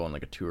cool to go on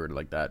like a tour to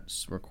like that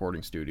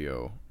recording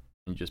studio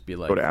and just be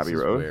Go to like, this Abbey is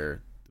Road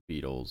where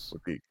the Beatles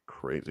would be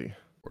crazy.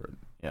 were.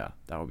 Yeah,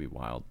 that would be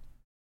wild.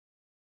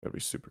 That'd be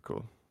super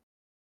cool.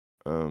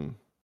 Um,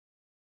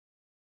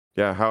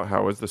 yeah.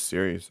 How is the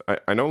series?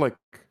 I know like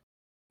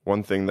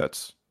one thing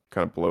that's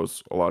kind of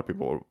blows a lot of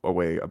people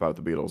away about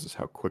the Beatles is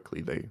how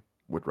quickly they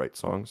would write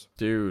songs.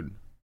 Dude,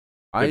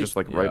 They just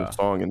like write a yeah.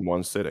 song in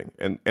one sitting,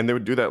 and they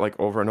would do that like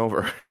over and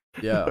over.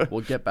 Yeah,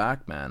 well, Get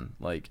Back, man.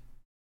 Like,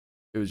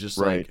 it was just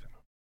Right.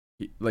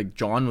 like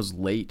John was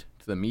late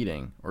to the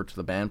meeting or to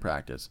the band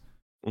practice,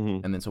 Hmm.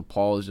 and then so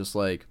Paul is just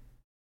like,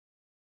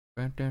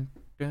 dun, dun,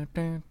 dun,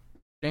 dun,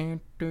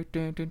 dun, dun,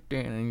 dun, dun, dun,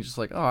 and he's just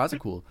like, oh, that's a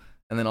cool.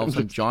 And then all of a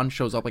sudden, John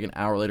shows up like an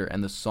hour later,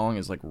 and the song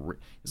is like,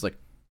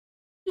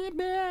 get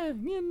back,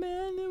 get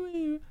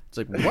back. It's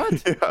like,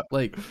 what? Yeah.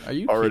 Like, are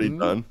you Already kidding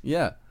me? done.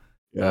 Yeah.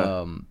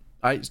 Yeah.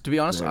 I to be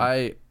honest,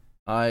 Man.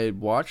 I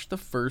watched the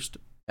first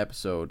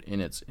episode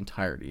in its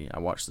entirety. I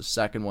watched the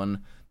second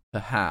one to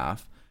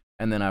half,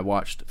 and then I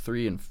watched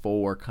 3 and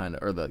 4 kind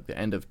of, or the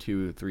end of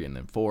 2, 3, and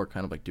then 4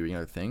 kind of like doing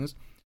other things.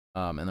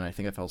 And then I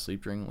think I fell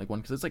asleep during like one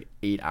because it's like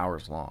 8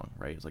 hours long,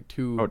 right? It's like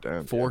Oh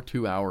damn. four Yeah.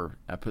 2 hour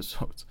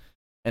episodes,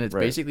 and it's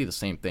Right. basically the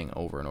same thing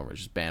over and over.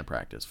 It's just band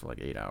practice for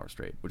like 8 hours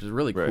straight, which is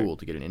really Right. cool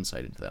to get an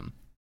insight into them.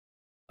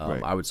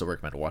 Right. I would still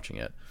recommend watching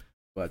it,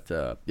 but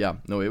yeah,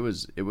 no, it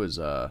was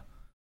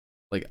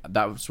like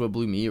that was what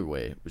blew me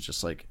away. It was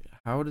just like,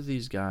 how do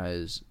these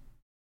guys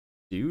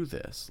do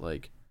this?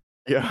 Like,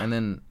 Yeah. and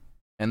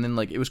then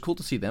like it was cool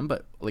to see them,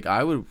 but like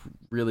I would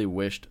really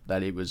wished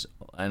that it was.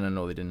 And I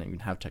know they didn't even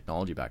have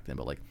technology back then,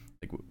 but like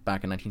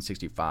back in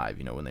 1965,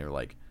 when they were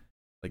like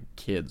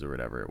kids or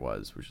whatever it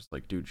was just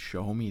like, dude,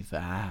 show me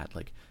that.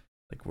 Like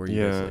where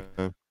you guys like,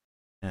 Yeah.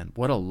 and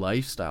what a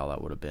lifestyle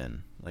that would have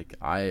been. Like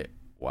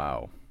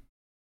wow.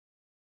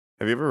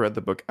 Have you ever read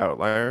the book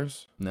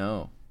Outliers?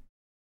 No.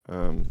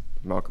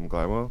 Malcolm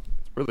Gladwell.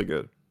 It's really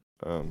good.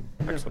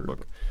 Excellent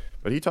book.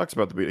 But he talks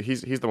about the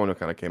Beatles. He's the one who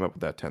kind of came up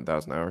with that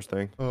 10,000 hours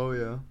thing. Oh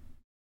yeah.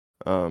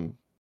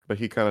 But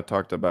he kind of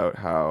talked about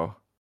how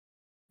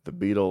the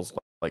Beatles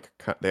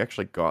they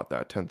actually got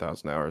that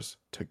 10,000 hours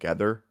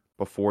together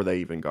before they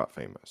even got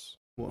famous.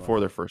 Before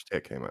their first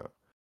hit came out.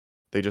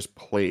 They just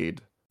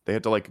played. They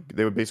had to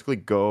they would basically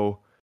go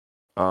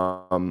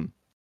and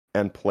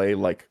play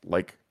like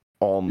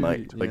all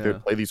night. Like they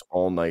would play these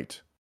all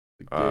night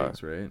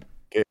Gigs, right?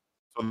 gigs.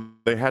 So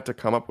they had to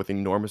come up with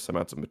enormous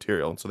amounts of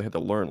material, and so they had to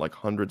learn like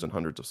hundreds and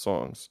hundreds of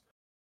songs.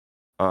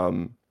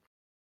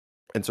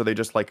 And so they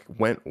just like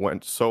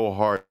went so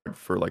hard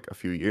for like a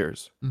few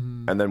years.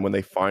 Mm-hmm. And then when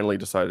they finally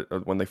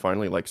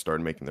like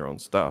started making their own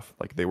stuff,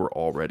 like they were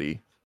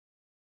already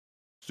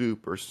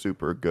super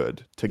super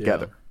good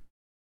together. Yeah.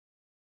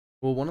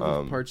 Well, one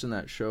of the parts in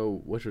that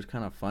show, which was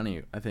kind of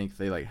funny, I think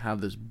they like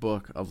have this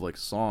book of like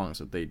songs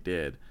that they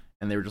did,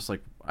 and they were just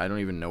like, I don't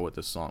even know what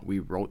this song. We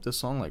wrote this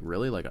song, like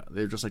really, like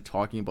they're just like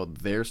talking about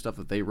their stuff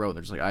that they wrote.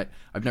 They're just like,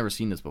 I've never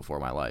seen this before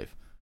in my life.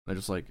 And they're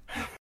just like,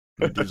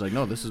 the dude's like,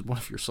 no, this is one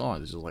of your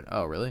songs. It's just like,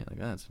 oh really? Like,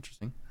 that's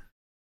interesting.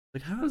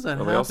 Like, how does that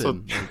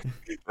happen?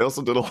 They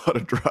also did a lot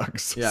of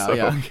drugs. Yeah, so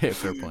yeah, okay,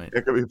 fair point.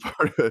 It could be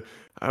part of it.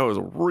 I was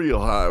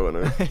real high when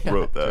I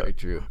wrote that. Very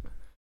true.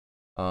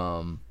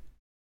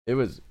 It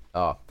was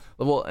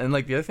well, and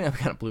like the other thing that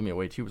kind of blew me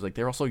away too was like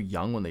they're also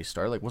young when they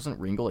started. Like, wasn't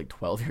Ringo like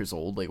 12 years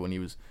old? Like when he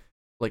was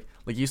like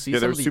you see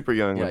they were super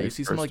young. Yeah, when you they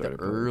see some first like the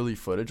started. early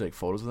footage, like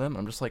photos of them.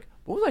 I'm just like,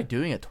 what was I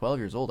doing at 12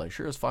 years old? I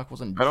sure as fuck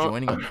wasn't I don't-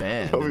 joining a I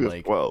band don't know if and he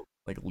was 12.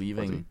 like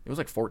leaving. It was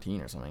like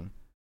 14 or something.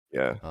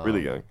 Yeah,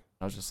 really young.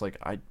 I was just like,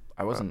 I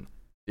wasn't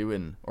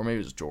doing, or maybe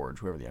it was George,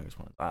 whoever the youngest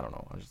one. I don't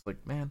know. I was just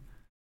like, man,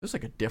 it was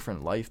like a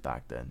different life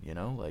back then,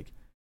 like.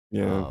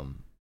 Yeah.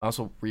 I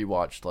also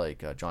rewatched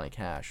like Johnny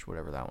Cash,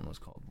 whatever that one was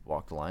called,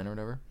 Walk the Line or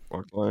whatever.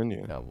 Walk the Line,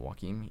 yeah. Yeah,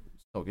 Joaquin,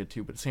 so good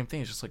too. But the same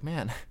thing, it's just like,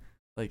 man,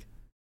 like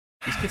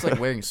these kids like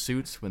wearing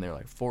suits when they're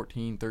like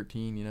 14,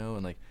 13,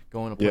 and like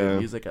going to play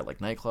music at like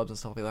nightclubs and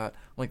stuff like that.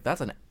 I'm like,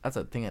 that's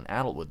a thing an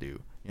adult would do,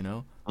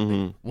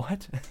 Mm-hmm. Like,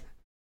 what?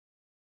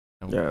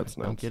 Yeah, it's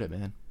I don't nuts. get it,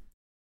 man.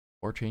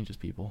 Or changes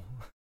people.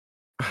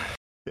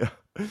 Yeah.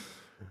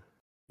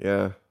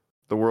 Yeah.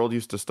 The world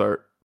used to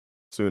start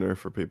sooner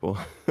for people.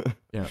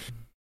 Yeah.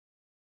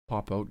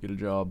 Pop out, get a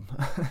job.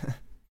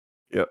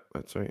 Yep,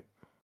 that's right.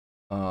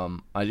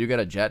 I do get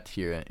a jet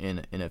here in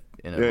a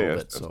little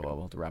bit, so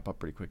I'll have to wrap up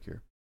pretty quick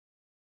here.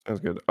 Sounds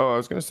good. Oh, I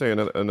was gonna say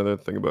another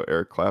thing about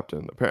Eric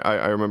Clapton.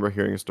 I remember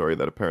hearing a story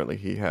that apparently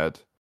he had,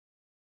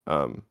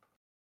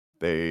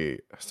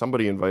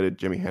 somebody invited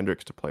Jimi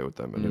Hendrix to play with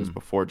them, and it was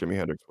before Jimi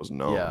Hendrix was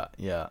known.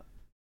 Yeah.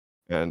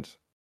 And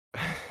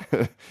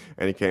and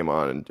he came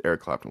on, and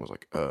Eric Clapton was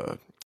like, I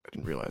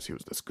didn't realize he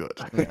was this good.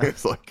 Yeah.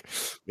 It's like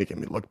making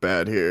me look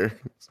bad here.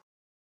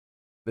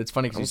 It's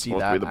funny because I'm you see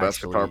supposed to be that the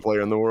best guitar actually.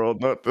 player in the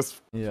world, not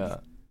this Yeah.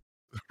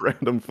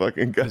 random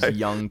fucking This guy.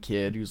 young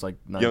kid who's like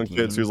Young 19.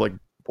 kids who's like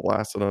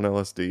blasted on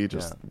LSD,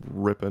 just Yeah.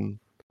 ripping.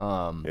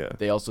 Yeah.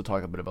 They also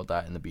talk a bit about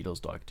that in the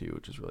Beatles doc too,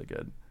 which is really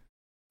good.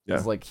 Yeah.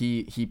 It's like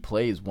he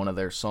plays one of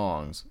their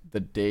songs the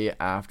day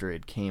after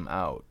it came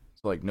out.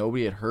 So like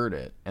nobody had heard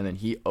it, and then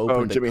he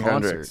opened a Jimi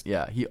concert. Hendrix.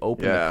 Yeah, he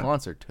opened a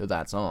concert to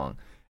that song,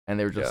 and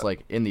they were just Yeah.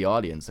 like in the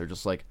audience. They're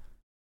just like,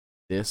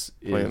 "This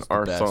Playing is the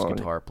our best song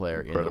guitar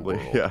player in the incredibly.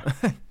 world."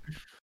 Yeah.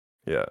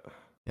 Yeah.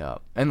 Yeah,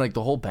 and like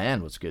the whole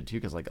band was good too,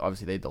 because like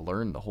obviously they had to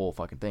learn the whole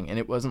fucking thing, and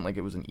it wasn't like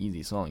it was an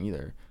easy song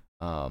either.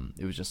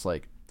 It was just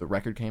like the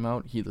record came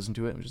out, he listened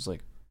to it, and was just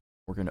like,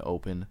 "We're gonna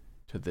open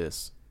to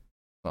this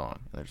song,"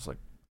 and they're just like,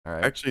 "All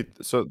right." Actually,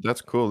 so that's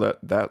cool.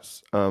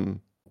 That's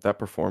that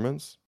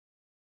performance.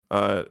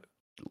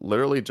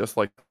 Literally just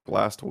like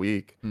last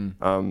week.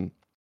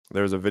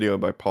 There's a video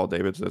by Paul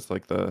Davids that's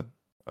like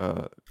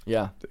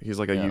Yeah, he's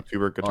like a Yeah.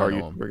 YouTuber, I guitar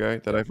know him. YouTuber guy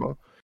that I follow.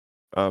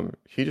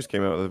 He just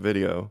came out with a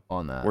video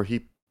on that. where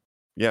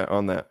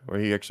where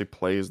he actually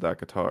plays that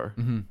guitar.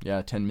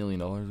 Yeah, $10 million,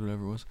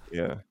 whatever it was.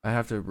 Yeah. I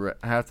have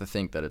to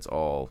think that it's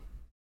all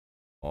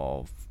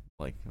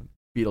like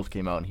Beatles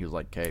came out and he was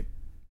like, "Okay,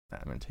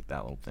 I'm gonna take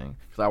that little thing."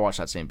 Because I watched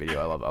that same video.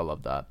 I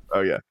love that.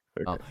 Oh yeah.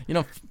 Okay. You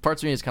know,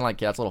 parts of me is kind of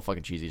like, yeah, it's a little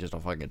fucking cheesy, just a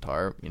fucking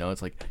guitar. You know,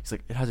 it's like he's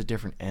like, it has a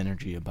different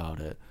energy about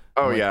it.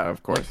 Oh like, yeah,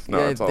 of course. No,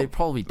 yeah, it's all, it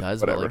probably does,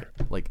 whatever.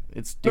 but like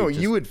it's No,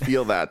 dude, you would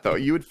feel that though.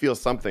 You would feel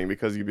something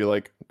because you'd be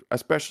like,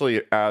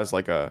 especially as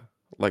like a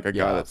guy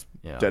that's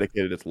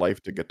dedicated his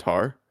life to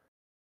guitar,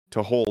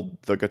 to hold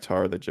the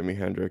guitar that Jimi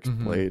Hendrix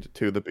played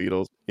to the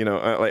Beatles, you know,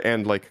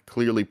 and like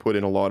clearly put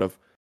in a lot of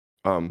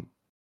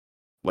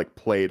like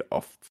played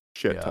a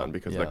shit ton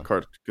because that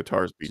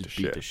guitar's beat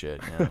to shit.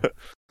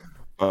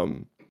 Yeah.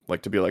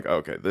 Like to be like,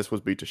 okay, this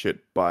was beat to shit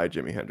by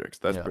Jimi Hendrix.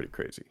 That's pretty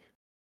crazy.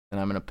 And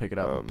I'm gonna pick it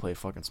up and play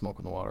fucking Smoke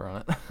in the Water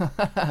on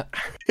it.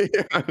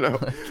 Yeah,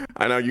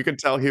 I know. You can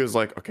tell he was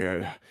like,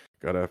 okay, I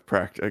gotta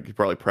practice. He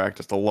probably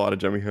practiced a lot of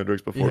Jimi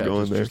Hendrix before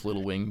going there. Just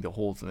Little Wing, the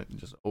whole thing,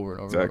 just over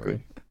and over.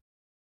 Exactly.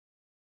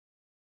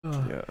 And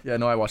over. Yeah.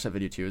 No, I watched that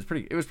video too.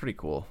 It was pretty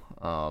cool.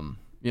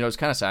 You know, it's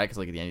kind of sad because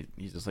like at the end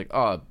he's just like,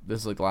 "Oh, this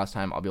is like the last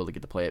time I'll be able to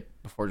get to play it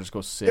before it just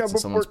goes sits in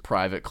someone's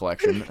private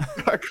collection."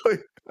 Exactly.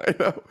 I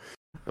know.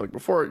 Like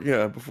before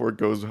it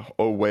goes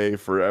away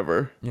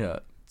forever. Yeah.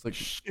 It's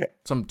like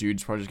some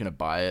dude's probably just gonna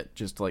buy it.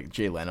 Just like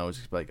Jay Leno is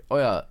just like, "Oh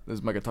yeah, this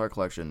is my guitar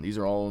collection. These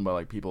are all owned by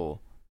like people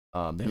they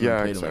haven't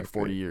played in like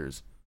 40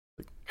 years."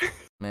 Like,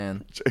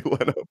 man, Jay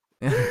Leno.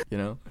 You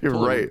know, you're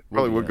right.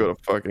 Probably would go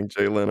to fucking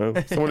Jay Leno.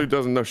 Someone who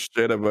doesn't know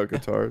shit about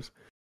guitars.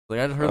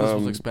 Like I just heard this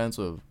was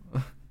expensive.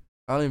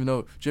 I don't even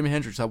know. Jimi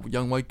Hendrix, that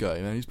young white guy,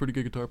 man, he's a pretty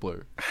good guitar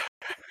player.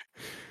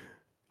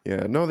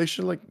 Yeah, no, they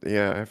should like.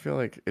 Yeah, I feel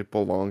like it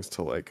belongs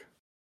to like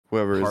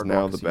whoever is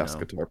now the best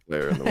guitar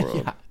player in the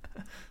world.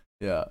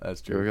 Yeah,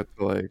 that's true. We got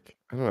to like,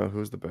 I don't know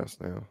who's the best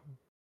now.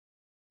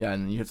 Yeah,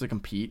 and you have to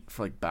compete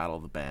for like Battle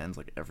of the Bands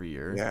like every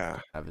year. Yeah,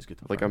 have his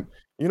guitar. Like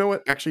you know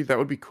what? Actually, that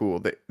would be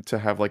cool. To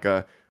have like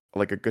a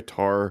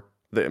guitar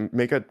that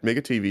make a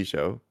TV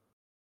show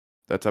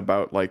that's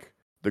about like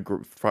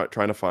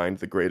trying to find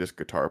the greatest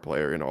guitar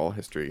player in all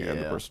history, and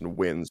the person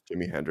wins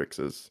Jimi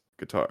Hendrix's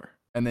guitar.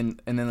 And then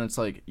it's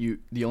like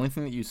the only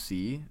thing that you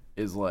see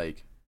is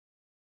like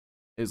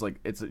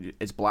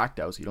it's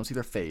blacked out, so you don't see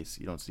their face,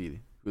 you don't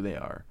see who they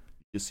are.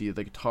 You see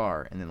the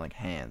guitar and then like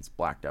hands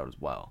blacked out as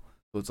well.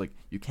 So it's like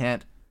you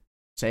can't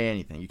say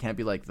anything. You can't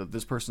be like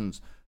this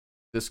person's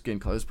this skin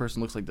color. This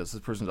person looks like this.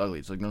 This person's ugly.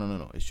 It's like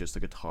no. It's just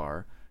the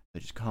guitar. They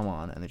just come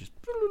on and they just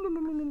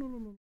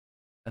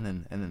and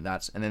then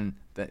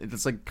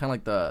it's like kind of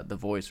like the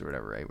voice or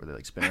whatever, right? Where they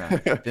like spin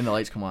around. Then the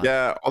lights come on.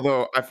 Yeah,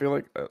 although I feel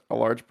like a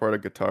large part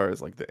of guitar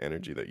is like the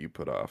energy that you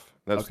put off.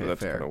 That's kind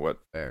of what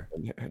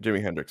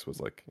Jimi Hendrix was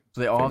like.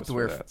 So they all have to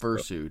wear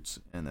fursuits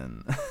and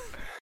then.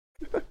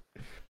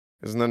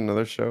 Isn't that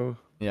another show?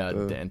 Yeah,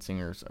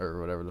 dancing or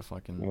whatever the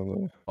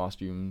fucking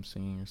costume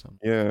singing or something.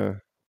 Yeah,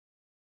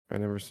 I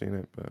never seen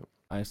it, but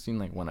I've seen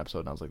like one episode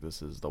and I was like,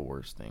 this is the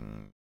worst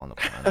thing on the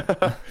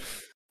planet.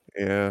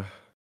 Yeah,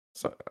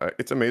 so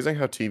it's amazing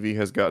how TV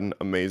has gotten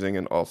amazing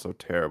and also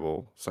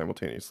terrible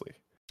simultaneusly.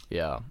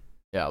 Yeah,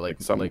 like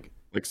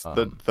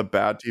the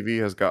bad TV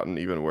has gotten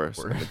even worse,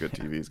 and the good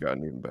TV has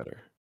gotten even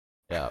better.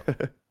 Yeah,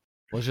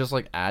 well, it's just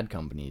like ad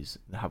companies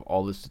have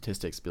all the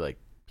statistics. Be like,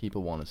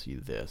 people want to see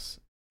this.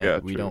 Yeah,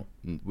 we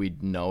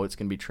know it's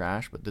gonna be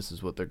trash, but this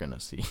is what they're gonna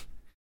see.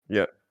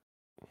 Yeah.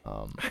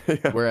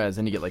 Whereas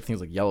then you get like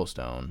things like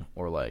Yellowstone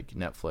or like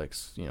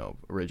Netflix, you know,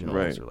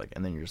 originals or like,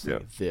 and then you're just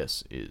like,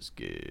 this is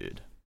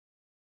good.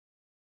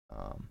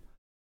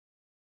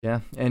 Yeah.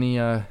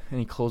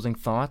 Any closing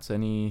thoughts?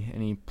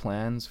 Any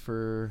plans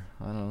for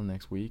I don't know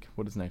next week?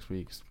 What is next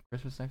week? Is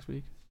Christmas next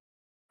week?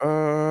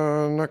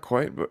 Not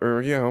quite, but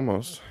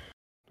almost.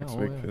 Next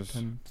week is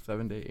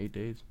 8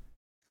 days.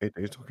 8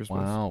 days till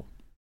Christmas. Wow.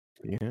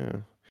 Yeah.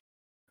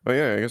 Oh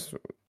yeah, I guess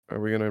are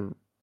we gonna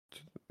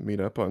meet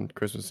up on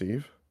Christmas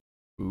Eve?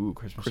 Ooh,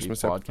 Christmas Eve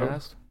episode?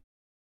 podcast.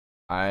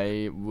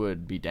 I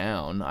would be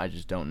down. I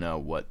just don't know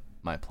what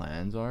my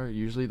plans are.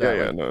 Usually that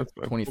Yeah, like no, it's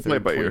fine. We'll play 23rd,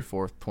 it by ear.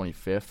 24th,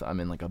 25th, I'm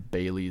in like a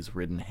Bailey's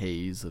ridden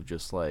haze of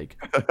just like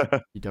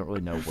you don't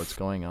really know what's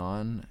going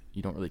on.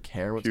 You don't really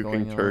care what's Puking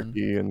going on.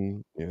 turkey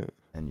and yeah.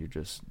 And you're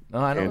just no,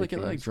 I don't really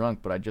Candy get like canes. drunk,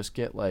 but I just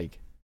get like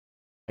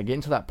I get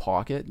into that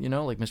pocket, you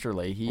know, like Mr.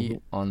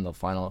 Leahy on the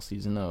final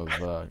season of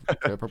Trailer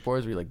Park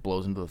Boys, where he like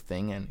blows into the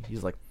thing and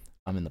he's like,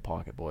 "I'm in the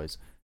pocket, boys,"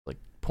 like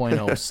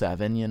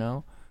 0.07, you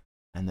know,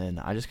 and then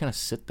I just kind of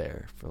sit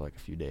there for like a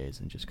few days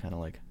and just kind of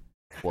like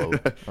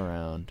float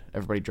around.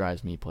 Everybody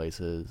drives me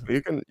places.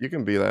 You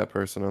can be that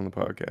person on the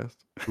podcast.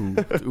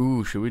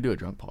 Ooh, should we do a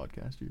drunk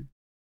podcast, dude?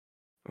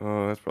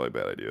 Oh, that's probably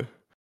a bad idea.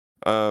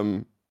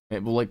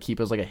 Maybe we'll like keep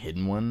it as like a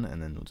hidden one,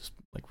 and then we'll just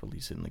like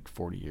release it in like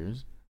 40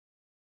 years.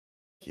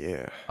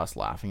 Yeah. Us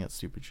laughing at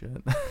stupid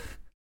shit.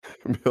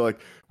 Be like,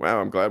 wow,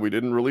 I'm glad we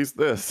didn't release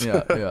this.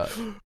 Yeah,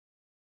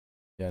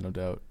 no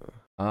doubt.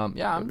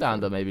 Yeah, I'm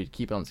down to maybe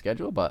keep it on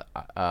schedule, but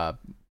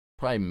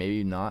probably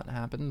maybe not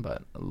happen,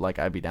 but like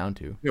I'd be down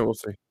to. Yeah, we'll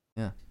see.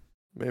 Yeah,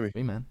 maybe.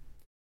 Hey, man.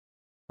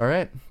 All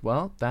right,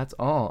 well, that's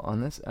all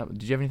on this.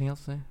 Did you have anything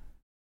else to say?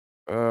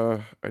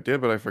 I did,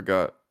 but I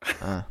forgot.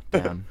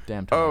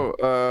 Damn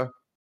time.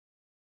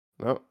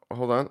 No,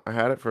 hold on. I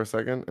had it for a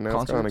second, and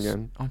now it's gone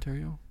again.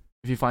 Ontario.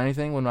 If you find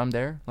anything when I'm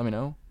there, let me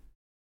know.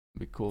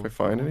 It'd be cool. If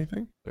I find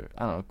anything? I don't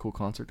know, a cool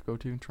concert to go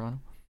to in Toronto.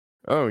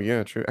 Oh,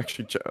 yeah, true.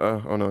 Actually,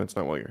 oh no, it's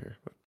not while you're here.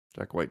 But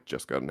Jack White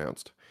just got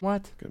announced.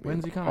 What?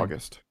 When's he coming?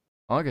 August.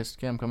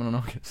 August? Yeah, I'm coming in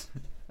August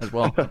as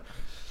well.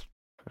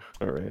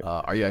 All right.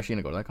 Are you actually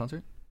going to go to that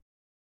concert?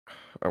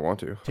 I want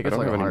to. Tickets I don't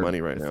like have any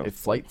money right now. If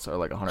flights are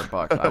like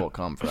 $100, I will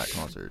come for that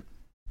concert.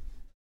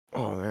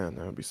 Oh, man,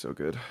 that would be so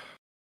good.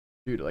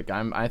 Dude, like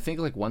I think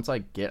like once I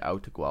get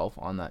out to Guelph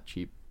on that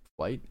cheap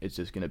flight, it's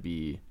just gonna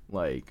be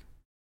like,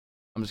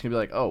 I'm just gonna be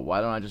like, oh,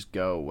 why don't I just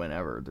go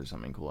whenever there's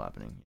something cool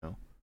happening, you know?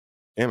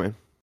 Yeah, man.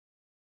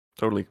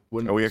 Totally.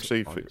 We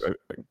actually August.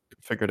 I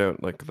figured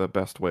out like the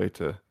best way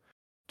to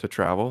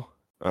travel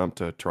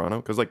to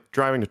Toronto, because like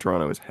driving to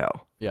Toronto is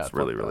hell. Yeah, it's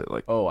really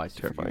like I see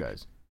terrifying. for you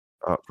guys.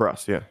 For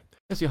us, yeah.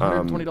 I see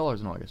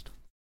 $120 in August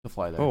to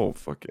fly there. Oh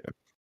fuck yeah.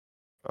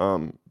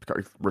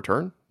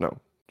 Return? No.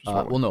 Just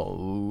one way. Well,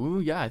 no,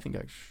 yeah, I think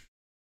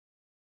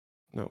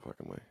no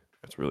fucking way.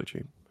 That's really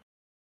cheap.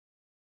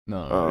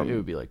 No, it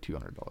would be like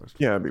 $200.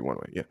 Yeah, it'd be one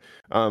way.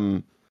 Yeah.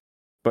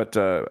 But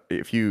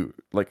if you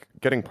like,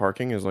 getting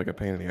parking is like a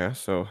pain in the ass.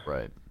 So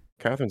right.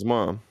 Catherine's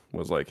mom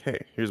was like,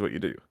 "Hey, here's what you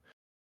do.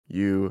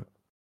 You."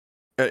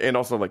 And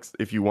also, like,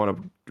 if you want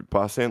to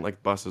bus in,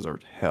 like, buses are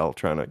hell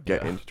trying to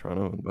get into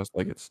Toronto, and bus,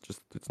 like, it's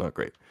not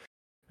great.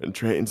 And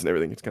trains and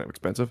everything, it's kind of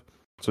expensive.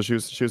 So she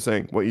was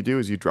saying, what you do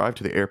is you drive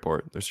to the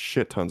airport. There's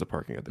shit tons of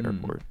parking at the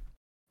airport,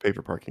 pay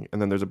for parking,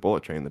 and then there's a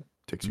bullet train that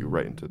takes you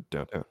right into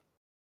downtown.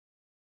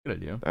 Good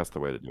idea. That's the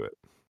way to do it.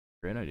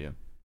 Great idea.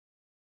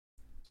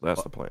 So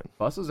that's the plan.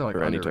 Buses are like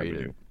Or anytime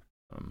underrated.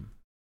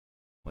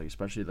 Like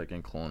especially like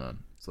in Kelowna,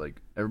 it's like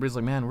everybody's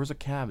like, man, where's a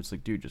cab? It's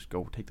like, dude, just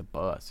go take the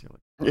bus. You're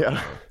like,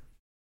 yeah.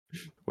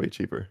 Way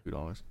cheaper.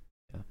 $2.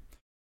 Yeah.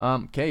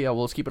 Okay. Yeah.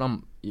 Well, let's keep it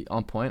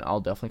on point. I'll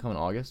definitely come in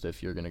August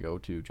if you're gonna go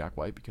to Jack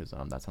White, because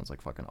that sounds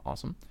like fucking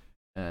awesome.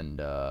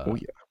 And oh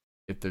yeah.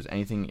 If there's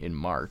anything in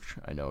March,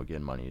 I know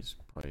again money is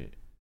probably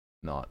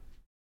not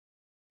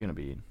gonna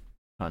be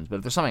tons, but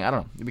if there's something, I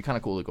don't know, it'd be kind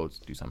of cool to go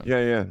do something.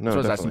 Yeah. No, so I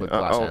was asking definitely.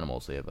 about Glass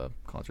Animals. They have a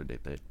concert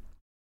date.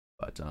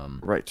 But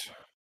right.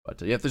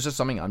 But yeah, if there's just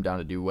something, I'm down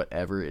to do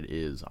whatever it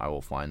is. I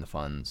will find the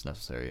funds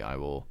necessary. I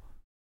will.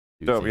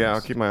 So yeah, I'll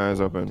keep my eyes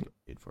open.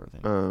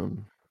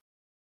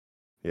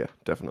 Yeah,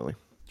 definitely.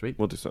 Sweet.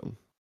 We'll do something.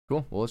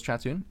 Cool. Well, let's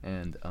chat soon.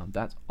 And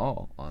that's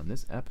all on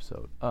this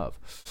episode of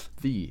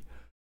the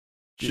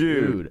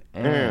Jude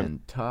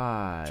and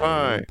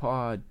Ty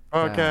podcast.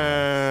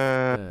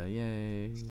 Podcast. Yay.